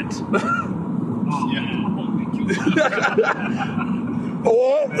pitching a tent.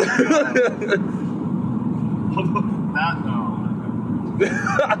 What? That no.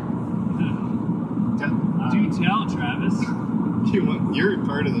 Do tell, Travis. You're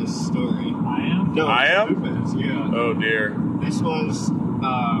part of this story. I am. No, I am? Lupus, yeah. Oh dear. This was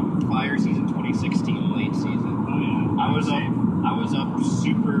fire season 2016, late season. Oh yeah. I was up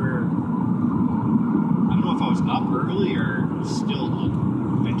super. I don't know if I was up early or still up.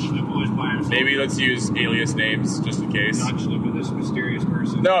 And Chalupa was by himself. Maybe let's use alias names just in case. Not Chalupa, this mysterious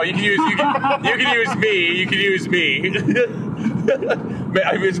person. No, you can use me. You can use me.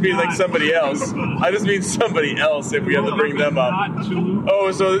 I just mean like somebody else. I just mean somebody else if we have to bring them up. Not Chalupa.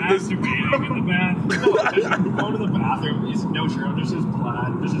 Oh, so this. Masturbating in the bathroom. No, just going to the bathroom. He's no shirt. This is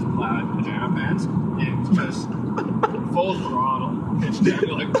plaid pajama pants, and just full throttle. It's just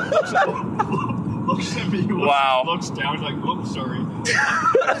like looks at me. Wow. Looks down. He's like, oh, sorry.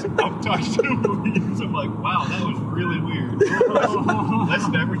 I'm touched him. I'm like, wow, that was really weird. Let's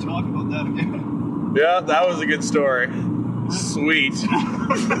never talk about that again. Yeah, that was a good story. Sweet.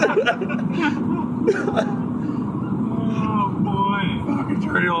 Oh boy. Fucking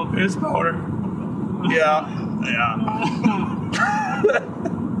dirty old piss powder. Yeah.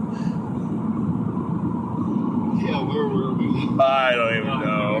 Yeah, where were we? I don't even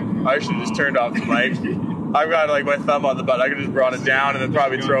know. I should have just turned off the mic. I've got like my thumb on the button. I could just brought it down and then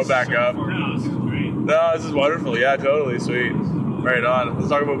probably throw it back up. No, this is great. No, this is wonderful. Yeah, totally sweet. Right on. Let's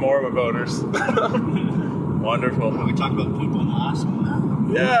talk about more of my boners. Wonderful. We talked about poop on the last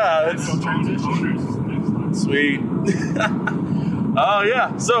one. Yeah, that's Excellent. sweet. Oh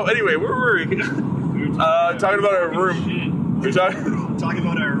yeah. So anyway, where were we? Talking about our room. We're Talking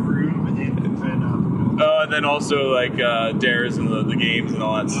about our room and and then also like dares and the games and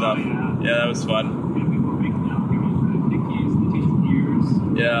all that stuff. yeah. That was fun.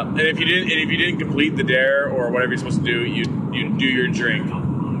 Yeah, and if you didn't complete the dare or whatever you're supposed to do, you do your drink.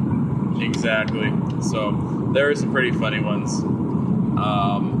 Exactly. So there are some pretty funny ones.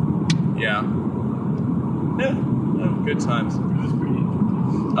 Yeah, good times.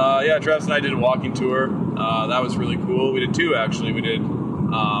 Travis and I did a walking tour. That was really cool. We did two actually. We did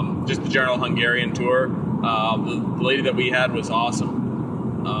just the general Hungarian tour. The lady that we had was awesome.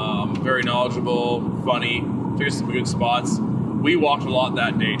 Very knowledgeable, funny. Took us some good spots. We walked a lot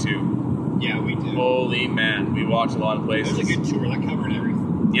that day too. Yeah, we did. Holy man, we walked a lot of It places. was a good tour. That covered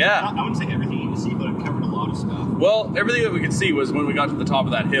everything. Yeah. I wouldn't say everything you can see, but it covered a lot of stuff. Well, everything that we could see was when we got to the top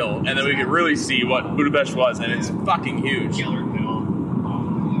of that hill, and then we could really see what Budapest was, and it's fucking huge. Gellert Hill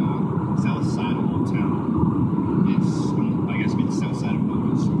on the south side of Old Town. It's, I guess, the south side of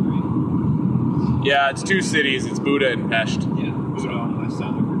Budapest, right? Yeah, it's two cities. It's Buda and Pest. Yeah, Buda on the west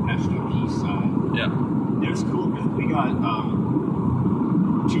side, Pest on the east side. Yeah. It was cool because we got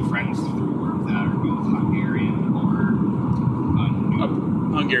two friends through work that are both Hungarian or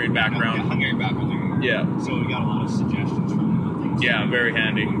Hungarian background. Yeah, Hungarian background. Yeah. So we got a lot of suggestions from them and things. Yeah, very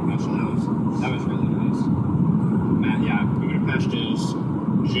handy. So that was really nice. Budapest is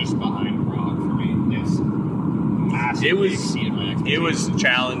just behind Prague for me. It's massively exceeded my expectations. It was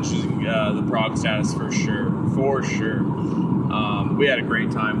challenging the Prague status for sure. We had a great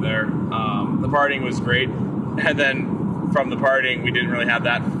time there. The partying was great, and then from the partying, we didn't really have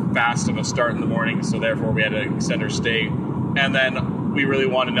that fast of a start in the morning, so therefore we had to extend our stay. And then we really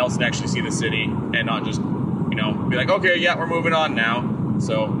wanted Nelson to actually see the city and not just, be like, okay, yeah, we're moving on now.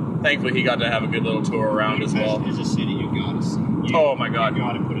 So thankfully he got to have a good little tour around as well. It's a city you gotta see. Oh my God. You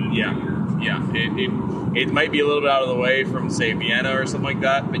gotta put it in Yeah. It might be a little bit out of the way from, say, Vienna or something like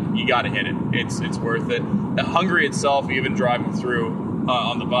that, but you got to hit it. It's worth it. Hungary itself, even driving through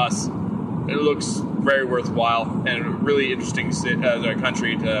on the bus, it looks very worthwhile and a really interesting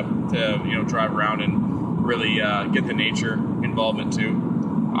country to drive around and really get the nature involvement too.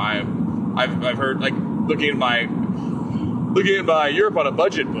 I've heard, like, looking at my Europe on a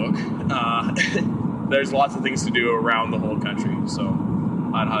budget book, there's lots of things to do around the whole country, so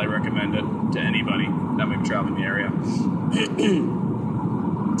I'd highly recommend it to anybody that may be traveling the area.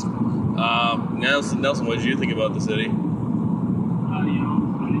 Nelson, what did you think about the city? I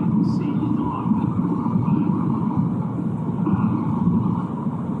didn't see a lot of it, but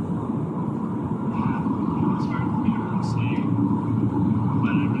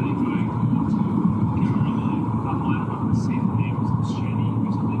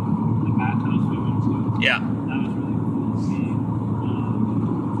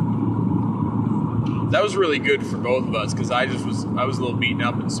that was really good for both of us because I was a little beaten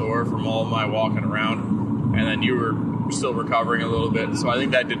up and sore from all my walking around, and then you were still recovering a little bit. So I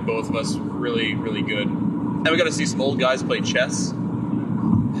think that did both of us really, really good. And we got to see some old guys play chess.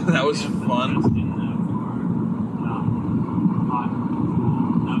 That was fun.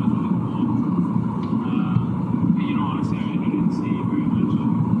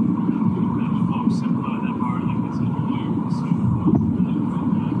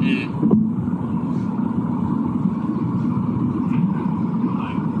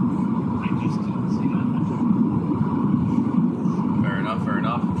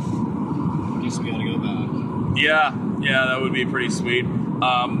 Yeah, that would be pretty sweet.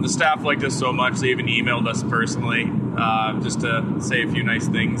 The staff liked us so much, they even emailed us personally just to say a few nice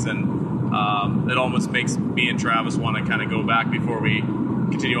things, and it almost makes me and Travis want to kind of go back before we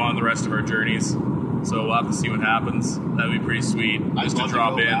continue on the rest of our journeys. So we'll have to see what happens. That'd be pretty sweet, just to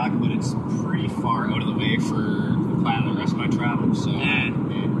drop in. Back, but it's pretty far out of the way for the plan of the rest of my travel, so...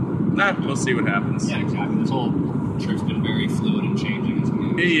 We'll see what happens. Yeah, exactly. This whole trip's been very fluid and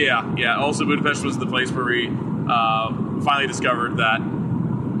changing. Yeah. Also, Budapest was the place where we finally discovered that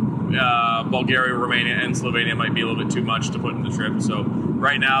Bulgaria, Romania, and Slovenia might be a little bit too much to put in the trip. So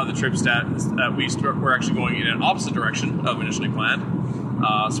right now, the trip we're actually going in an opposite direction of initially planned.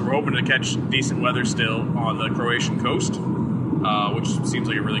 So we're hoping to catch decent weather still on the Croatian coast, which seems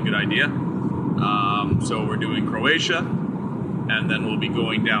like a really good idea. So we're doing Croatia, and then we'll be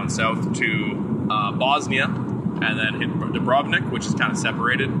going down south to Bosnia, and then hit Dubrovnik, which is kind of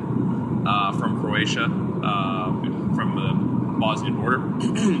separated from Croatia, from the Bosnian border.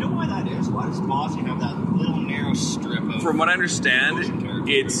 You know why that is? Why does Bosnia have that little narrow strip of... From what I understand,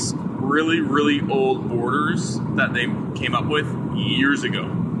 it's really, really old borders that they came up with years ago,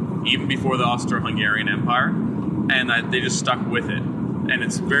 even before the Austro-Hungarian Empire, and they just stuck with it. And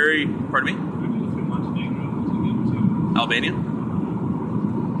it's very... Pardon me? Albania?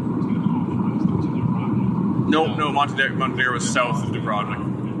 No, Montenegro was south of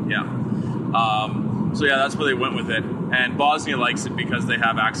Dubrovnik. Yeah. So yeah, that's where they went with it. And Bosnia likes it because they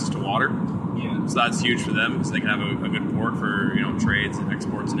have access to water. Yeah. So that's huge for them, so they can have a good port for trades and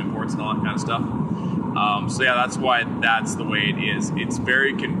exports and imports and all that kind of stuff. So yeah, that's why that's the way it is. It's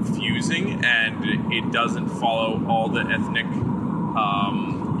very confusing, and it doesn't follow all the ethnic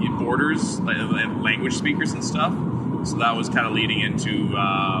borders and language speakers and stuff. So that was kind of leading into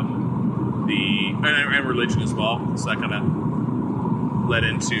and religion as well. So that kind of led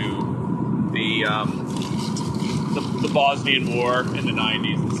into the Bosnian War in the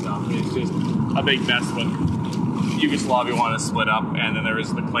 90s and stuff. It's just a big mess when Yugoslavia wanted to split up, and then there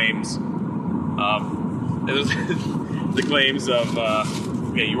was the claims of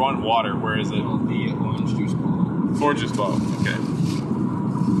you want water. Where is it? The orange juice bottle. Orange juice bottle. Okay.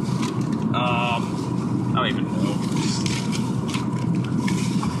 I don't even know.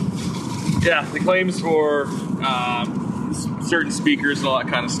 Yeah, the claims for certain speakers and all that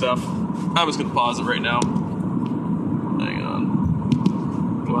kind of stuff. I'm just going to pause it right now. Hang on.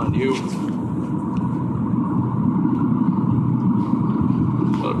 Come on, you.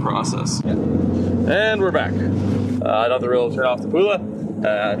 What a process. Yeah. And we're back. Another real turn off the Pula.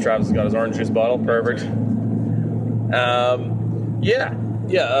 Travis has got his orange juice bottle. Perfect.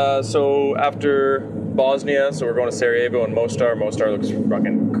 So after Bosnia, so we're going to Sarajevo and Mostar. Mostar looks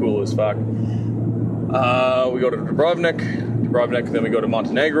fucking cool as fuck. We go to Dubrovnik, then we go to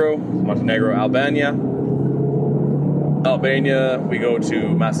Montenegro, Albania, we go to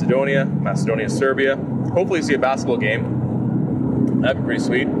Macedonia, Serbia. Hopefully see a basketball game. That'd be pretty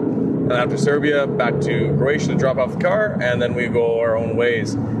sweet. And after Serbia, back to Croatia to drop off the car, and then we go our own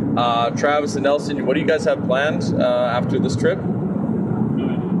ways. Travis and Nelson, what do you guys have planned after this trip?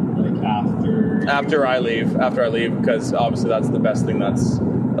 After I leave, because obviously that's the best thing. That's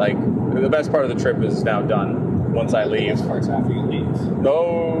like the best part of the trip is now done once I leave. The best part's after you leave.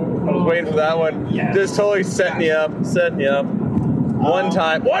 No, I was waiting for that one. Yes. Just totally setting me up.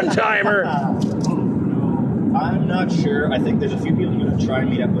 One-timer. I'm not sure. I think there's a few people I'm going to try and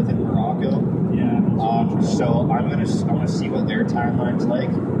meet up with in Morocco. Yeah. So I want to see what their timeline's like,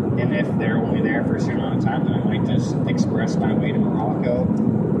 and if they're only there for a certain amount of time, then I might just express my way to Morocco,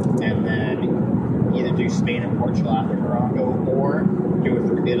 and then either do Spain and Portugal after Morocco, or do it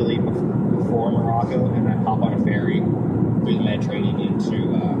through Italy before Morocco, and then hop on a ferry through the Mediterranean into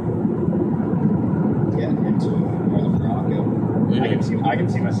northern Morocco. Mm-hmm. I can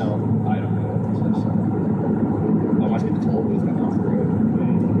see myself. I don't know. I must be the toll booth going off the road.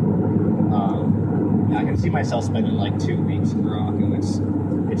 I can see myself spending like 2 weeks in Morocco.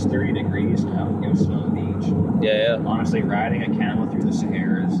 It's 30 degrees now. Go sit on the beach. Yeah. Honestly, riding a camel through the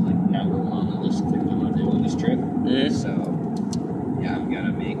Sahara is like #1 on the list of things I want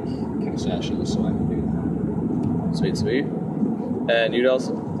pistachios, so I can do that. Sweet, sweet. And you,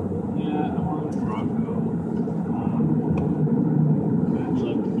 Nelson? Yeah, I want Morocco. I'd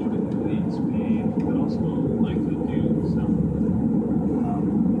love to do Italy and Spain, but also like to do some.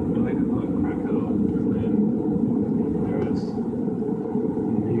 I like to go to Krakow, Berlin, Paris,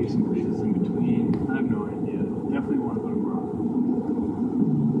 and maybe some places in between. I have no idea. Definitely want to go to Morocco.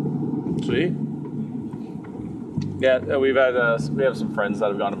 Sweet. Yeah, we have some friends that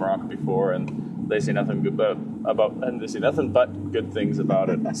have gone to Morocco before, and they say nothing good they say nothing but good things about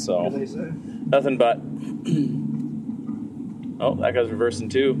it. So What do they say? nothing but. Oh, that guy's reversing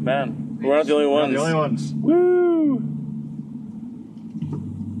too. Man, we're not the only ones. We're not the only ones. Woo!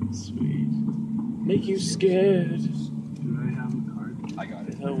 Sweet. Make you scared. Do I have a card? I got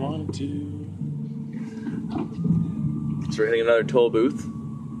it. I want to. So we're hitting another toll booth.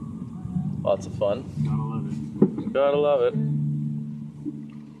 Lots of fun. Gotta love it. Gotta love it.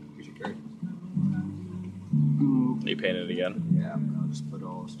 Here's your card. Hello. You painted it again. Yeah, I'll just put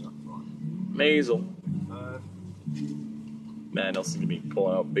all the stuff on. Maisel. 5. Man, Nelson's gonna be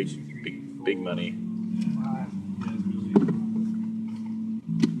pulling out big money. You guys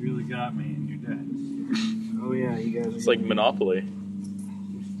really got me, and you're dead. Oh yeah, you guys. It's like Monopoly.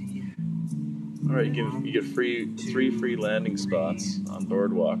 50. All right, you get three free landing spots on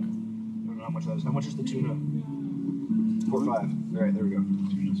Boardwalk. I don't know how much that is. How much is the tuna? 4 or 5. All right, there we go.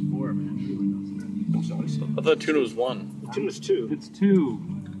 Tuna's 4, man. I'm sorry. I thought tuna was 1. The tuna's 2. It's 2.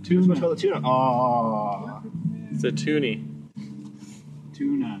 How much about Tuna. the tuna? Aww. It's a toonie.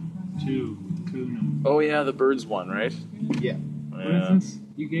 Tuna. 2. Tuna. Oh yeah, the bird's 1, right? Yeah. What Yeah. is this?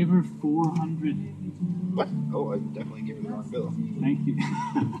 You gave her 400. What? Oh, I definitely gave her the wrong bill. Thank you.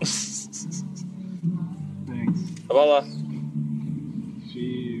 Thanks. Habala.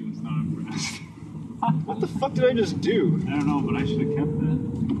 She was not impressed. What the fuck did I just do? I don't know, but I should have kept that.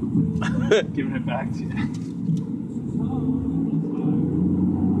 Giving it back to you.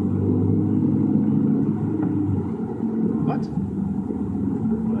 What?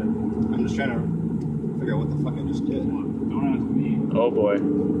 What? I'm just trying to figure out what the fuck I just did. Don't ask me. Oh boy. I'm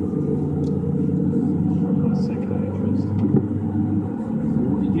not a psychiatrist.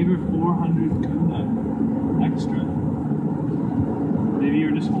 You gave her 400 tuna extra. Maybe you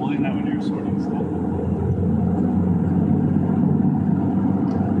were just holding that when you were sorting stuff.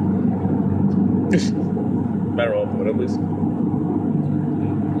 Better roll for it, please.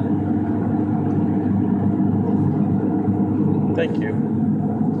 Thank you.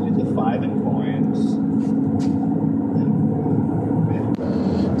 Get the 5 in coins.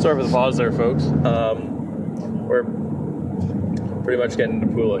 Sorry for the pause there, folks. We're pretty much getting to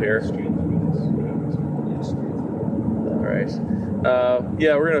Pula here. All right.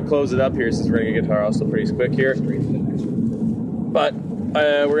 Yeah, we're gonna close it up here since we're gonna get guitar also pretty quick here. But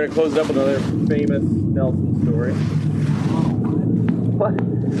we're gonna close it up with another famous Nelson story. What?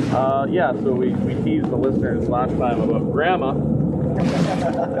 Yeah. So we teased the listeners last time about grandma,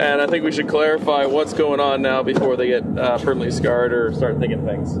 and I think we should clarify what's going on now before they get permanently scarred or start thinking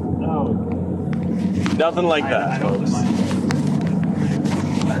things. Oh. Nothing like that, I don't folks. mind.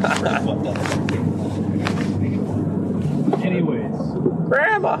 Anyways,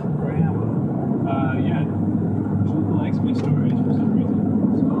 Grandma. yeah, she likes my stories for some reason.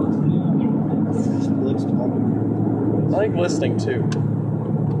 So I'll tell you another one. Just let's talk. I like listening too.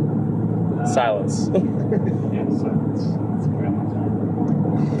 Silence. Yeah, silence. It's grandma time.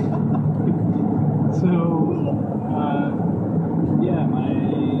 So, yeah, my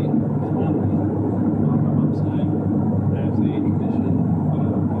family on my mom's side has a tradition of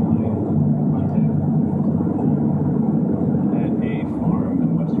going hunting at a farm in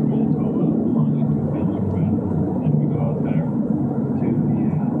western Manitoba belonging to a family friend, and we go out there to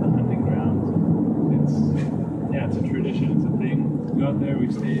the hunting grounds. It's a tradition. It's a thing. We go out there. We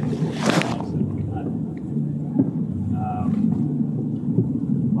stay in the house and we hunt.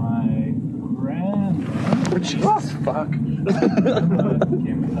 My grandma Fuck.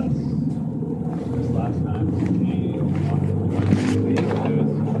 came with us this last time. She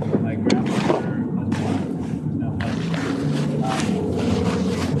walked with my grandmother, husband, who's now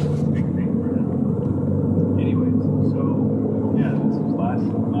big thing for him. Anyways, so yeah, this was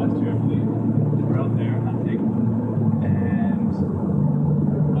last year, I believe. We were out there hunting, and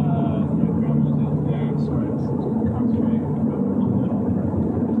my grandma was out there. Sorry, I was concentrating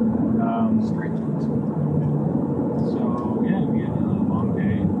on the straight. So yeah, we had a long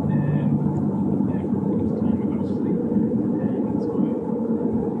day, and it was time to go to sleep. And so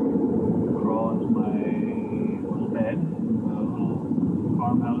I crawl into my little bed, a little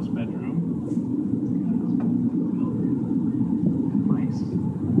farmhouse bedroom, built in mice,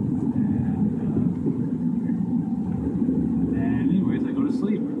 and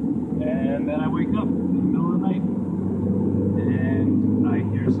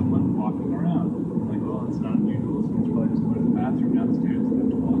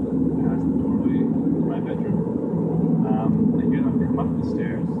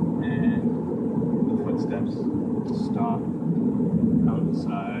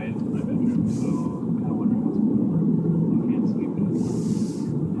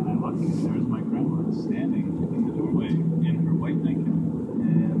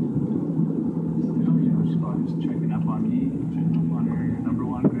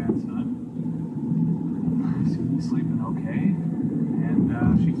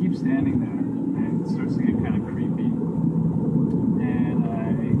keep standing there, and it starts to get kind of creepy. And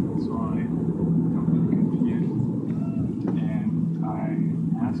I don't really confused, and I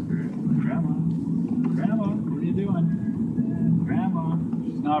ask her, Grandma, what are you doing? Grandma,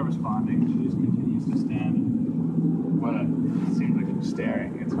 she's not responding. She just continues to stand. It seems like she's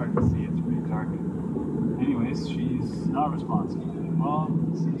staring. It's hard to see. It's pretty dark. Anyways, she's not responsive. Well,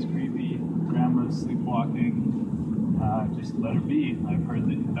 this is creepy. Grandma's sleepwalking. Just let her be. I've heard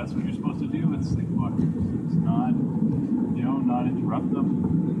that that's what you're supposed to do with sleepwalkers. It's not, not interrupt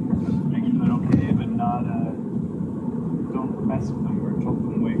them. Make sure they're okay, but not, don't mess with them or choke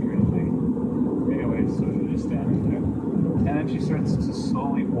them awake or anything. Anyways, so she's just standing there. And then she starts to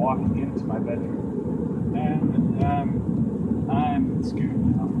slowly walk into my bedroom. And I'm scared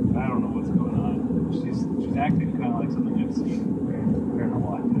now. I don't know what's going on. She's acting kind of like something I've seen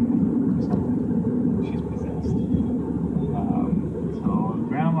Paranormal Activity or something. She's possessed. So,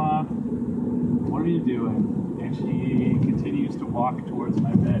 Grandma, what are you doing? And she continues to walk towards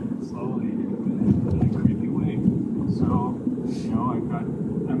my bed slowly in a creepy way. So,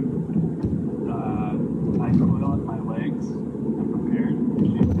 I put on my legs. I'm prepared.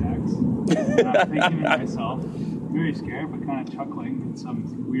 She attacks. And I'm thinking to myself, very scared, but kind of chuckling in some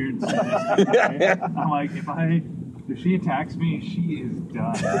weird sadistic way. I'm like, if she attacks me, she is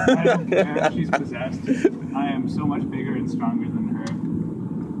done. I don't care if she's possessed. I am so much bigger and stronger than her.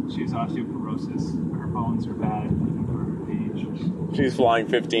 She has osteoporosis. Her bones are bad for her age. She's flying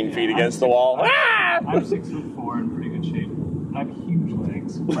 15 feet against the wall. I'm 6'4" in pretty good shape. I have huge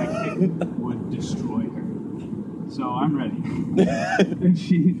legs. My kick would destroy her. So I'm ready.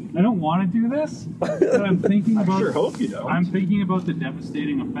 And I don't want to do this, but I'm thinking about. I sure hope you don't. I'm thinking about the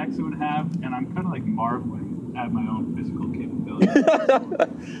devastating effects it would have, and I'm kind of like marveling at my own physical capabilities.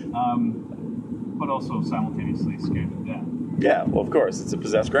 But also simultaneously scared to death. Yeah, well, of course, it's a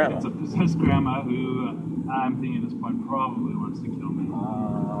possessed grandma. It's a possessed grandma who I'm thinking at this point probably wants to kill me.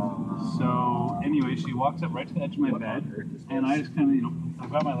 So anyway, she walks up right to the edge of my bed, and I just kind of,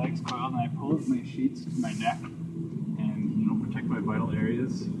 I've got my legs coiled, and I pull my sheets to my neck, and protect my vital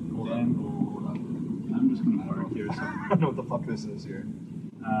areas. Hold on. I'm just gonna park here. So I don't know what the fuck this is here.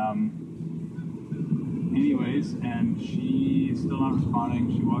 Anyways, and she's still not responding.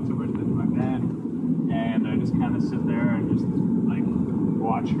 She walks over to the edge of my bed, and I just kind of sit there and just like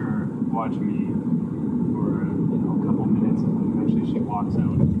watch me for a couple minutes, and then eventually she walks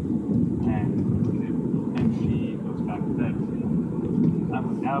out, and she goes back to bed.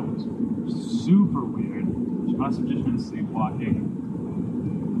 That was super weird. She must have just been sleepwalking.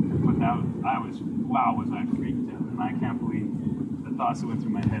 But was I freaked out, and I can't believe the thoughts that went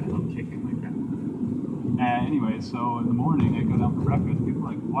through my head about kicking my grandma. Anyway, so in the morning I go down for breakfast. People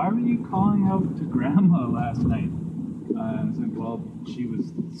are like, why were you calling out to Grandma last night? And I said, well, she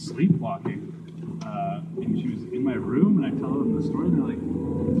was sleepwalking, and she was in my room, and I tell them the story, and they're like,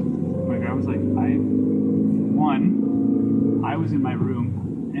 my grandma's like, I was in my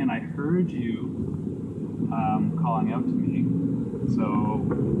room, and I heard you calling out to me, so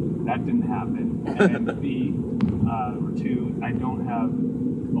that didn't happen. And two, I don't have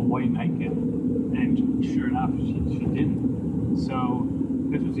a white nightgown, and sure enough, she didn't. So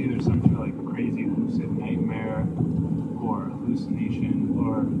this was either some sort of like crazy lucid nightmare, or hallucination,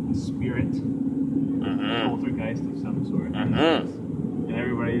 or a spirit, poltergeist of some sort. And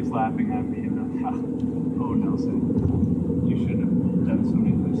everybody is laughing at me, and I'm like, oh Nelson, you should have done so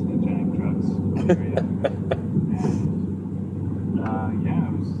many hallucinogenic drugs. And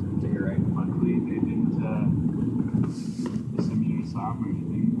it was. You're right. Luckily, they didn't send me to SOM or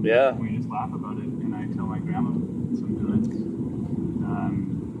anything. Yeah. We just laugh about it, and I tell my grandma sometimes.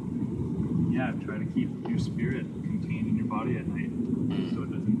 Try to keep your spirit contained in your body at night, so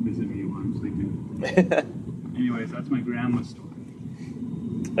it doesn't visit me while I'm sleeping. Anyways, that's my grandma's story.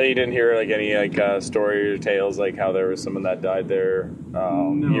 You didn't hear like any story or tales like how there was someone that died there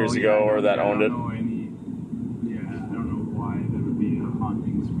years ago or that owned it? I don't know why there would be a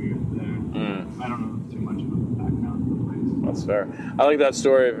haunting spirit there. I don't know too much about the background of the place. That's fair. I like that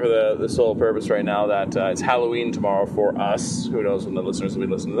story for the sole purpose right now that it's Halloween tomorrow for us. Who knows when the listeners will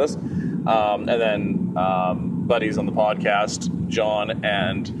be listening to this. And then buddies on the podcast, John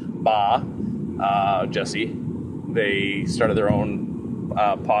and Jesse, they started their own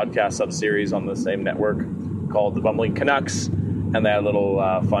podcast sub-series on the same network called The Bumbling Canucks, and they had a little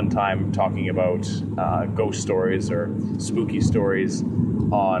fun time talking about ghost stories or spooky stories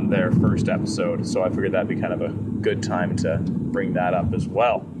on their first episode. So I figured that'd be kind of a good time to bring that up as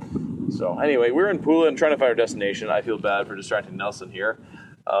well. So anyway, we're in Pula and trying to find our destination. I feel bad for distracting Nelson here.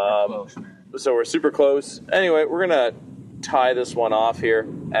 So we're super close. Anyway, we're gonna tie this one off here,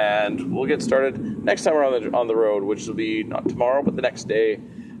 and we'll get started next time we're on the road, which will be not tomorrow, but the next day.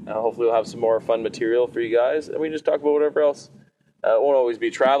 Hopefully we'll have some more fun material for you guys, and we can just talk about whatever else. It won't always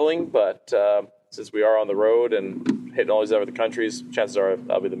be traveling, but since we are on the road and hitting all these other countries, chances are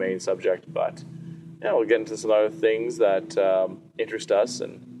that'll be the main subject. But yeah, we'll get into some other things that interest us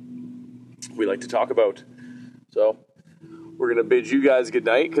and we like to talk about. So we're going to bid you guys good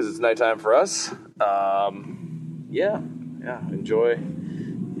night because it's nighttime for us.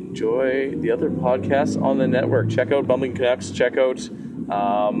 Enjoy the other podcasts on the network. Check out Bumbling Canucks. Check out,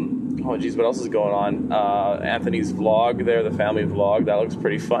 what else is going on? Anthony's vlog there, the family vlog. That looks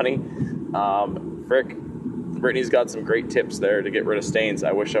pretty funny. Brittany's got some great tips there to get rid of stains.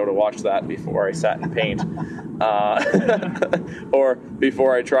 I wish I would have watched that before I sat in paint. Or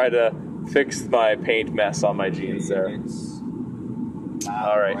before I tried to fix my paint mess on my jeans there. It's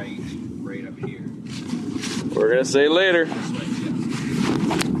all right. Right up here. We're going to say later.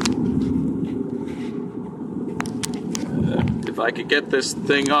 If I could get this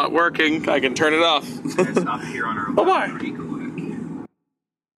thing not working, I can turn it off. It's up here on our Oh my! pretty cool.